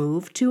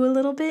move to a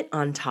little bit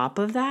on top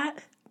of that,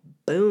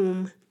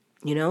 boom,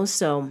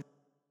 so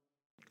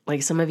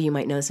Like some of you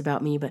might notice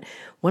about me, but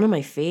one of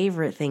my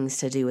favorite things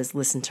to do is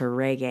listen to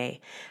reggae.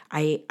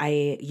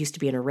 I used to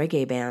be in a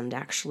reggae band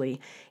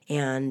actually,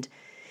 and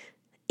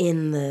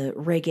in the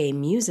reggae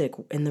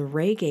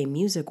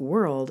music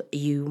world,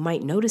 you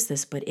might notice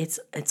this, but it's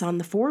on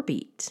the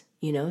 4-beat,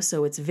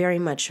 so it's very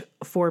much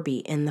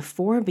 4-beat, and the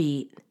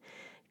 4-beat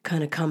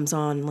kind of comes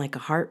on like a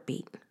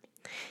heartbeat.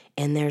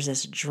 And there's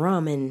this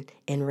drum in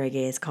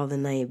reggae, it's called the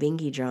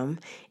Nyabingi drum.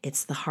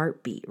 It's the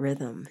heartbeat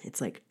rhythm. It's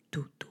like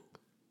do do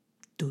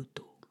do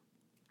do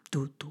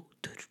do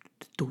do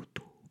do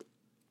do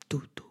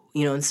do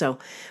do. And so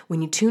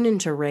when you tune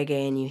into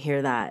reggae and you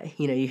hear that,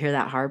 you hear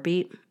that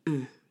heartbeat,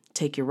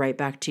 take you right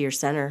back to your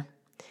center,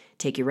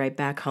 take you right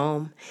back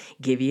home,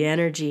 give you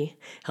energy,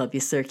 help you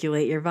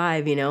circulate your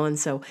vibe, and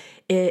so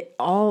it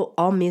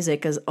all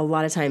music is a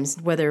lot of times,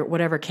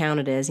 whatever count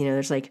it is,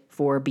 there's like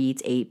 4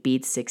 beats, 8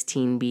 beats,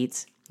 16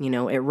 beats,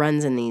 it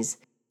runs in these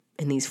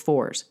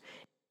fours.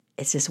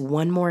 It's just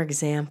one more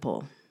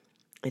example.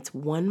 It's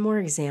one more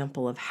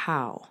example of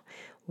how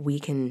we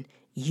can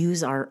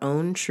use our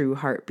own true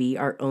heartbeat,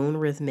 our own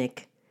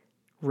rhythmic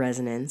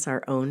resonance,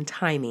 our own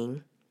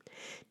timing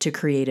to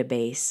create a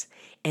base.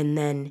 And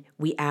then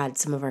we add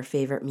some of our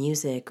favorite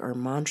music or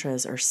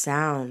mantras or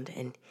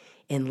sound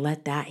and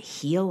let that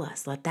heal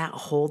us. Let that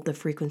hold the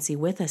frequency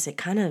with us. It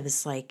kind of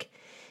is like,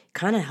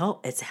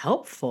 it's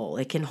helpful.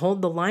 It can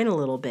hold the line a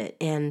little bit.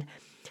 And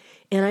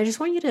I just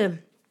want you to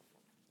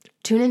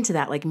tune into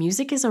that. Like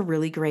music is a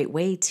really great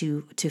way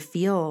to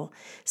feel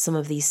some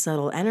of these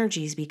subtle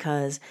energies,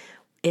 because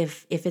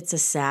if it's a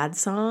sad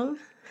song,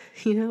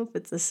 if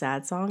it's a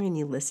sad song and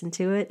you listen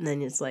to it and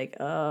then it's like,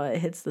 oh, it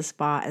hits the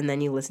spot, and then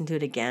you listen to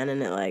it again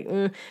and it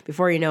like,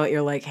 before you know it,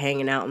 you're like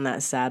hanging out in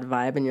that sad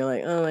vibe and you're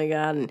like, oh my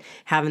God, and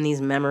having these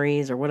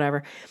memories or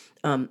whatever.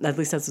 At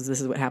least this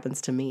is what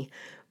happens to me.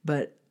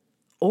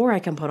 Or I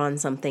can put on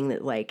something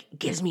that like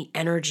gives me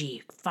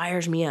energy,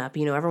 fires me up.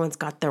 Everyone's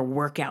got their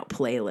workout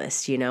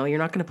playlist, you're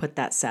not going to put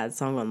that sad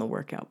song on the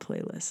workout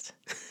playlist.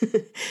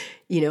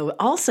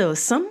 Also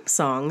some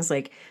songs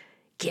like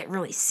get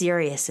really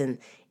serious and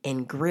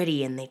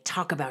gritty, and they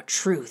talk about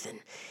truth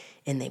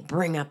and they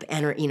bring up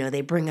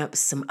they bring up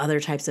some other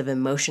types of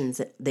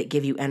emotions that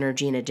give you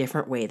energy in a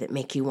different way, that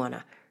make you want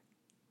to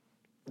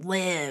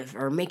live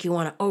or make you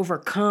want to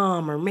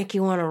overcome or make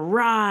you want to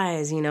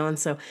rise, and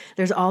so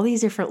there's all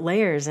these different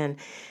layers, and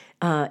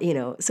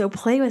so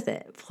play with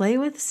it. Play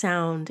with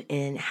sound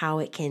and how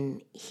it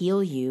can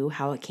heal you,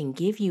 how it can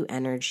give you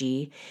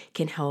energy,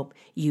 can help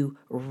you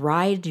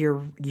ride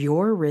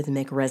your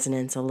rhythmic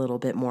resonance a little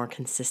bit more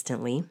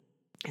consistently.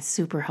 It's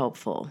super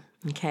helpful,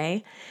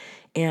 okay?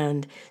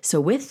 And so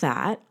with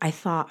that, I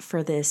thought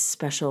for this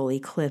special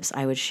eclipse,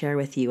 I would share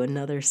with you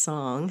another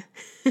song.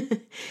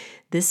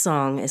 This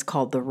song is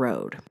called The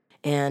Road.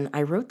 And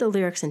I wrote the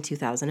lyrics in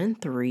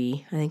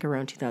 2003, I think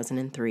around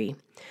 2003,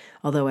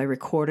 although I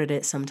recorded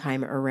it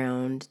sometime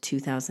around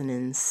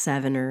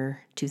 2007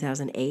 or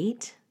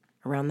 2008,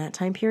 around that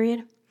time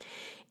period.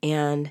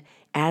 And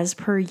as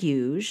per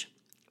usual,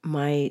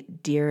 my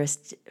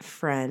dearest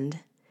friend,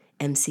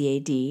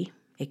 MCAD,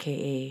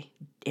 aka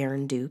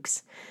Aaron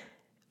Dukes,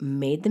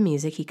 made the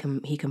music.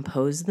 He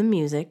composed the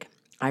music.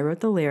 I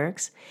wrote the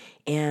lyrics,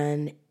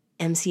 and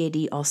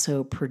MCAD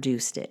also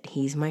produced it.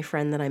 He's my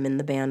friend that I'm in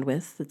the band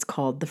with. It's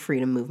called The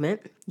Freedom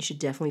Movement. You should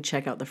definitely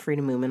check out The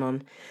Freedom Movement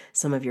on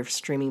some of your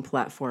streaming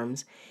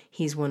platforms.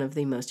 He's one of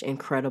the most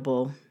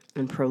incredible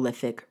and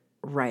prolific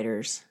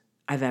writers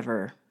I've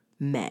ever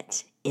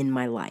met in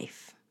my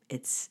life.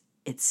 It's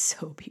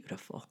so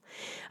beautiful.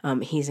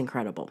 He's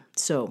incredible.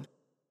 So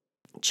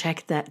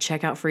check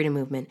out Freedom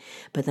Movement.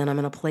 But then I'm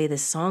going to play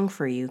this song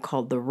for you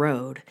called The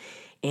Road.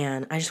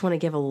 And I just want to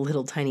give a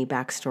little tiny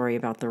backstory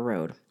about The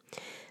Road.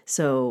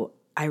 So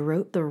I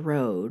wrote The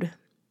Road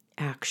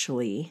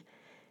actually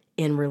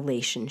in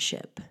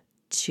relationship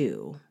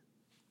to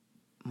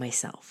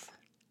myself.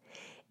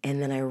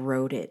 And then I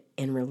wrote it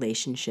in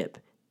relationship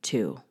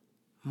to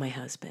my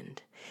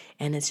husband.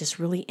 And it's just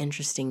really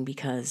interesting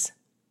because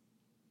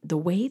the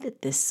way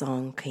that this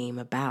song came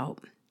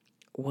about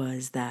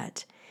was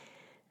that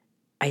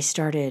this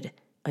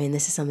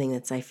is something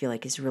that I feel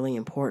like is really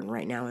important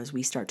right now as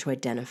we start to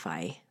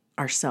identify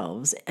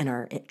ourselves and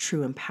our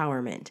true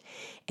empowerment.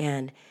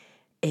 And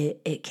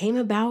it came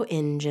about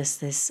in just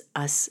this,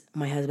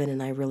 my husband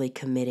and I really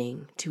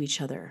committing to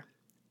each other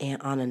and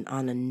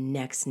on a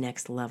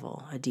next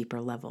level, a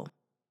deeper level.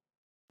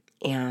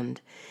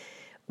 And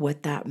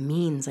what that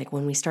means, like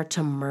when we start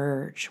to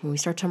merge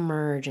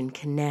and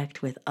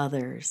connect with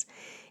others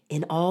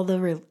in all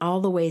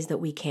the ways that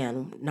we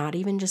can, not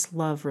even just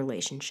love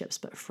relationships,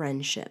 but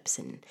friendships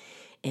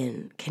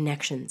and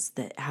connections,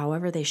 that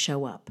however they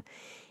show up.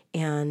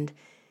 And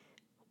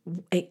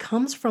it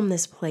comes from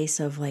this place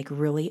of like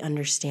really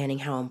understanding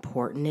how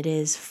important it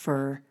is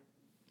for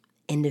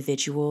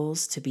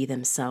individuals to be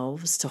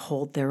themselves, to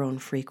hold their own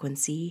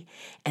frequency,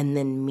 and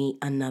then meet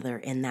another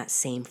in that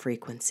same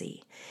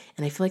frequency.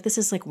 And I feel like this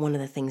is like one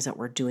of the things that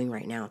we're doing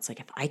right now. It's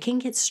like if I can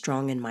get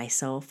strong in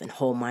myself and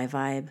hold my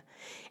vibe,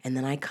 and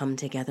then I come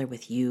together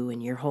with you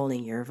and you're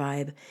holding your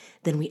vibe,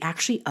 then we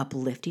actually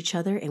uplift each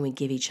other and we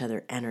give each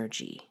other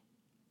energy.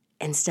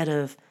 Instead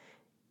of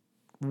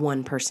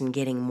one person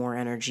getting more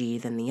energy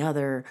than the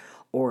other,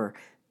 or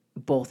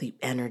both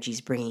energies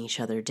bringing each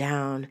other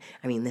down.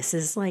 I mean, this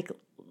is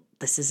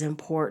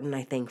important,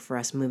 I think, for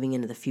us moving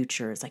into the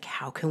future. It's like,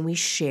 how can we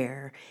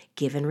share,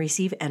 give and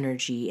receive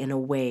energy in a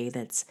way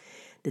that's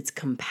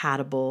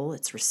compatible,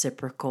 it's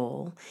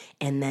reciprocal,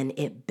 and then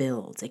it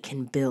builds, it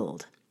can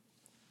build.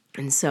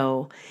 And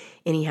so,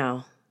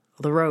 anyhow,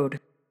 the road.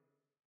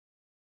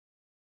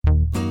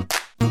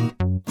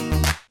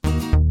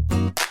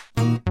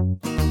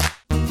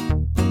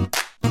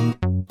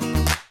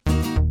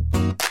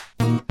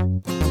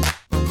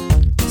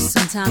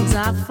 Sometimes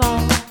I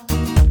fall,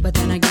 but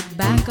then I get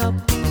back up,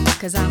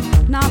 'cause I'm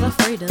not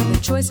afraid of the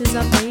choices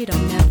I've made.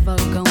 I'm never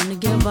gonna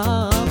give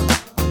up,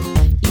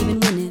 even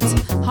when it's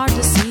hard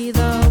to see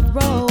the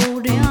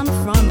road in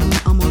front of me.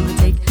 I'm gonna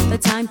take the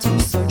time to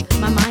search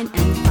my mind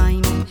and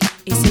find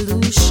a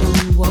solution.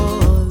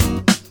 Whoa,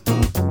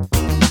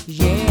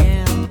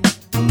 yeah,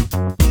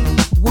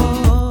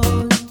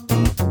 whoa,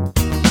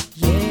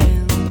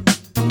 yeah.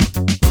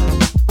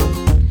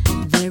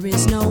 There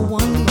is no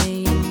one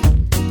way,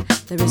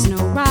 there is no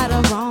right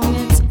or wrong,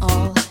 it's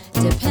all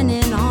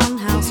depending on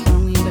how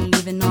strong we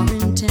believe in our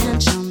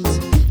intentions.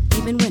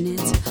 Even when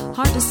it's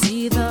hard to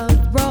see the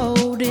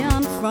road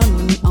in front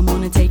of me, I'm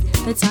gonna take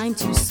the time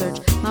to search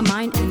my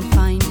mind and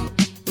find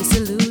a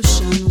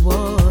solution.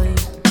 Whoa,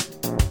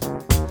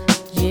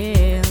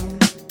 yeah,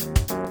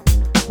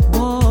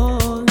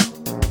 whoa,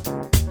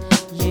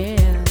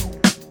 yeah,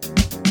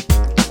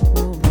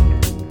 whoa.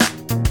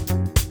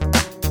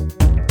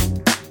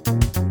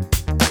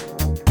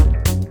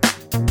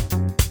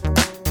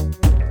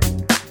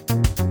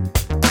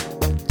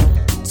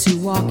 To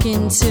walk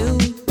into,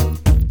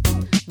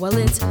 well,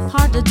 it's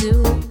hard to do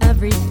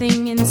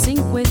everything in sync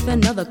with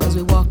another, 'cause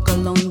we walk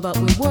alone but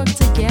we work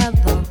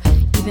together.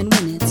 Even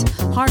when it's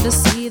hard to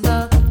see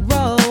the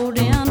road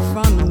in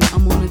front of me,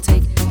 I'm gonna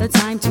take the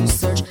time to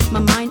search my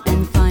mind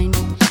and find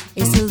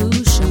a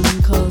solution.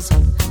 'Cause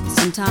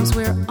sometimes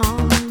we're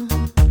on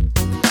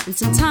and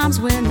sometimes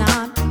we're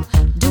not.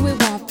 Do we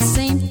want the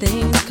same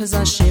things? 'Cause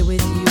I share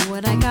with you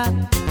what I got.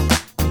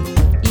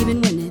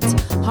 Even when it's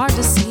hard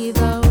to see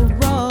the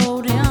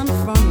road in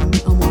front of me,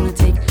 I'm gonna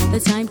take the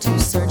time to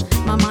search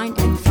my mind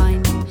and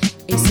find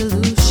a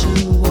solution.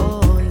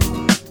 Whoa,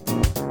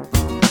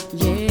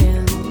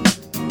 yeah,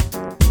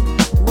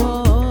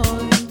 whoa,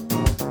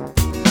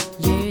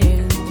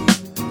 yeah.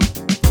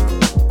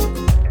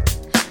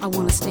 I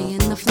wanna stay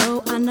in the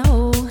flow, I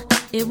know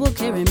it will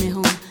carry me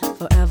home.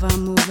 Forever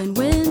moving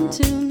with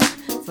tune,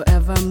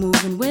 forever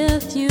moving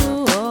with you.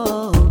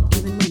 Oh,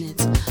 even when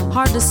it's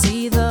hard to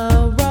see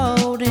the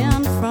road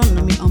in front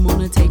of me, I'm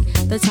gonna take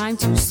the time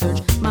to search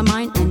my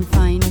mind and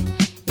find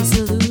a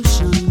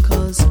solution.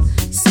 'Cause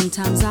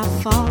sometimes I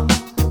fall,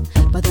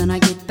 but then I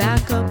get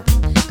back up,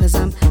 'cause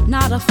I'm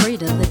not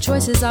afraid of the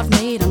choices I've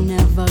made. I'm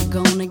never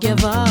gonna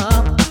give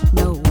up,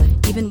 no.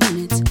 Even when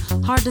it's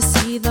hard to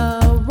see the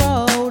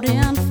road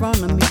in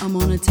front of me, I'm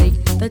gonna take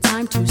the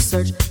time to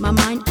search my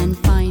mind and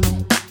find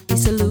a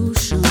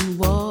solution.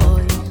 Whoa,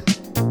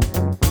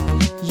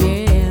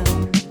 yeah,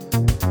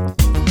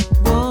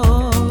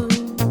 whoa,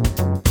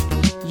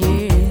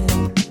 yeah,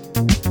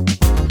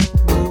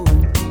 whoa,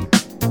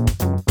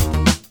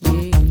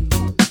 yeah,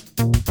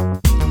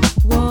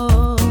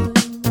 whoa,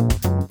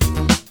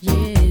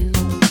 yeah,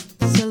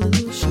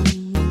 solution.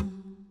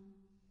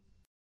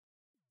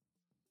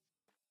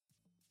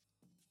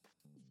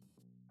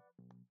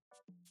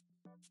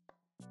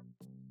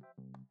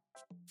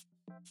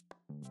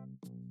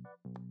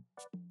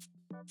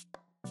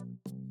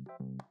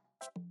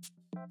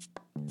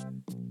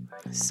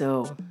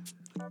 So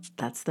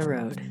that's the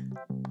road.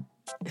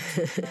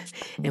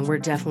 And we're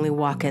definitely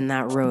walking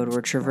that road.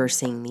 We're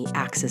traversing the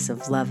axis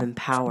of love and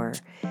power,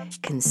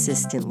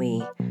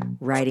 consistently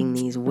riding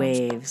these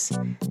waves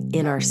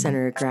in our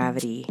center of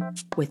gravity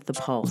with the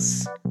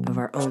pulse of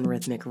our own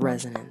rhythmic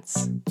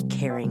resonance,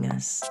 carrying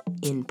us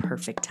in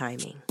perfect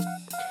timing.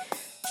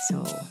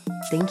 So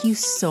thank you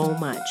so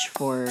much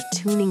for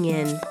tuning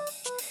in.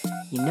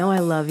 You know I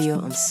love you.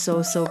 I'm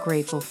so, so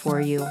grateful for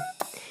you.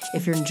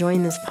 If you're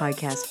enjoying this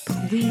podcast,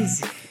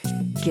 please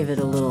give it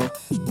a little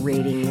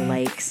rating,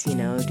 likes, do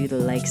the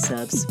like,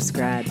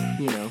 subscribe,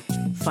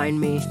 find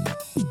me,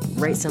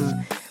 write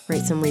some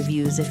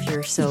reviews if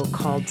you're so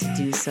called to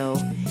do so.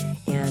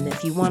 And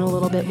if you want a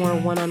little bit more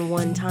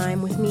one-on-one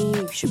time with me,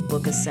 you should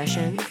book a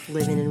session,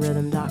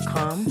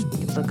 livingin.rhythm.com. You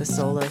can book a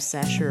solo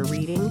session or a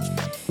reading.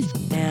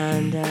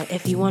 And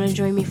if you want to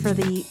join me for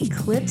the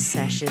eclipse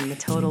session, the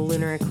total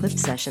lunar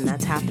eclipse session,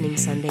 that's happening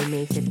Sunday,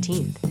 May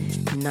 15th,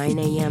 9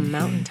 a.m.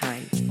 Mountain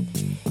Time.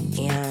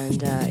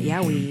 And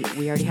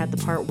we already had the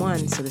part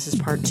 1, so this is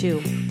part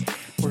 2.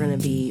 we're going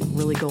to be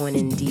really going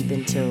in deep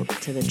into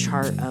the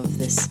chart of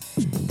this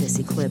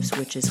eclipse,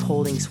 which is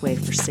holding sway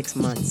for 6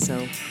 months.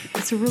 So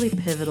it's a really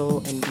pivotal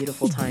and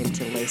beautiful time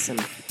to lay some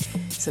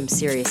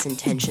serious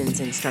intentions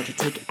and start to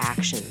take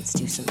actions,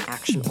 do some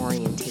action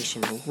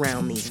orientation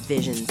around these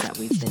visions that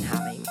we've been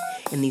having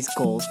and these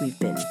goals we've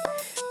been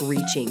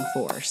reaching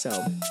for. So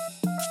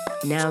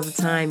now's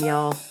the time,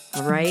 y'all.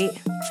 All right?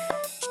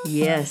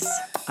 Yes.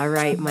 All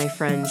right, my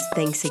friends.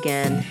 Thanks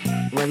again.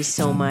 Love you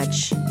so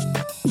much.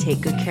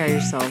 Take good care of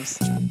yourselves.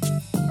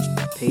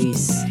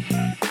 Peace.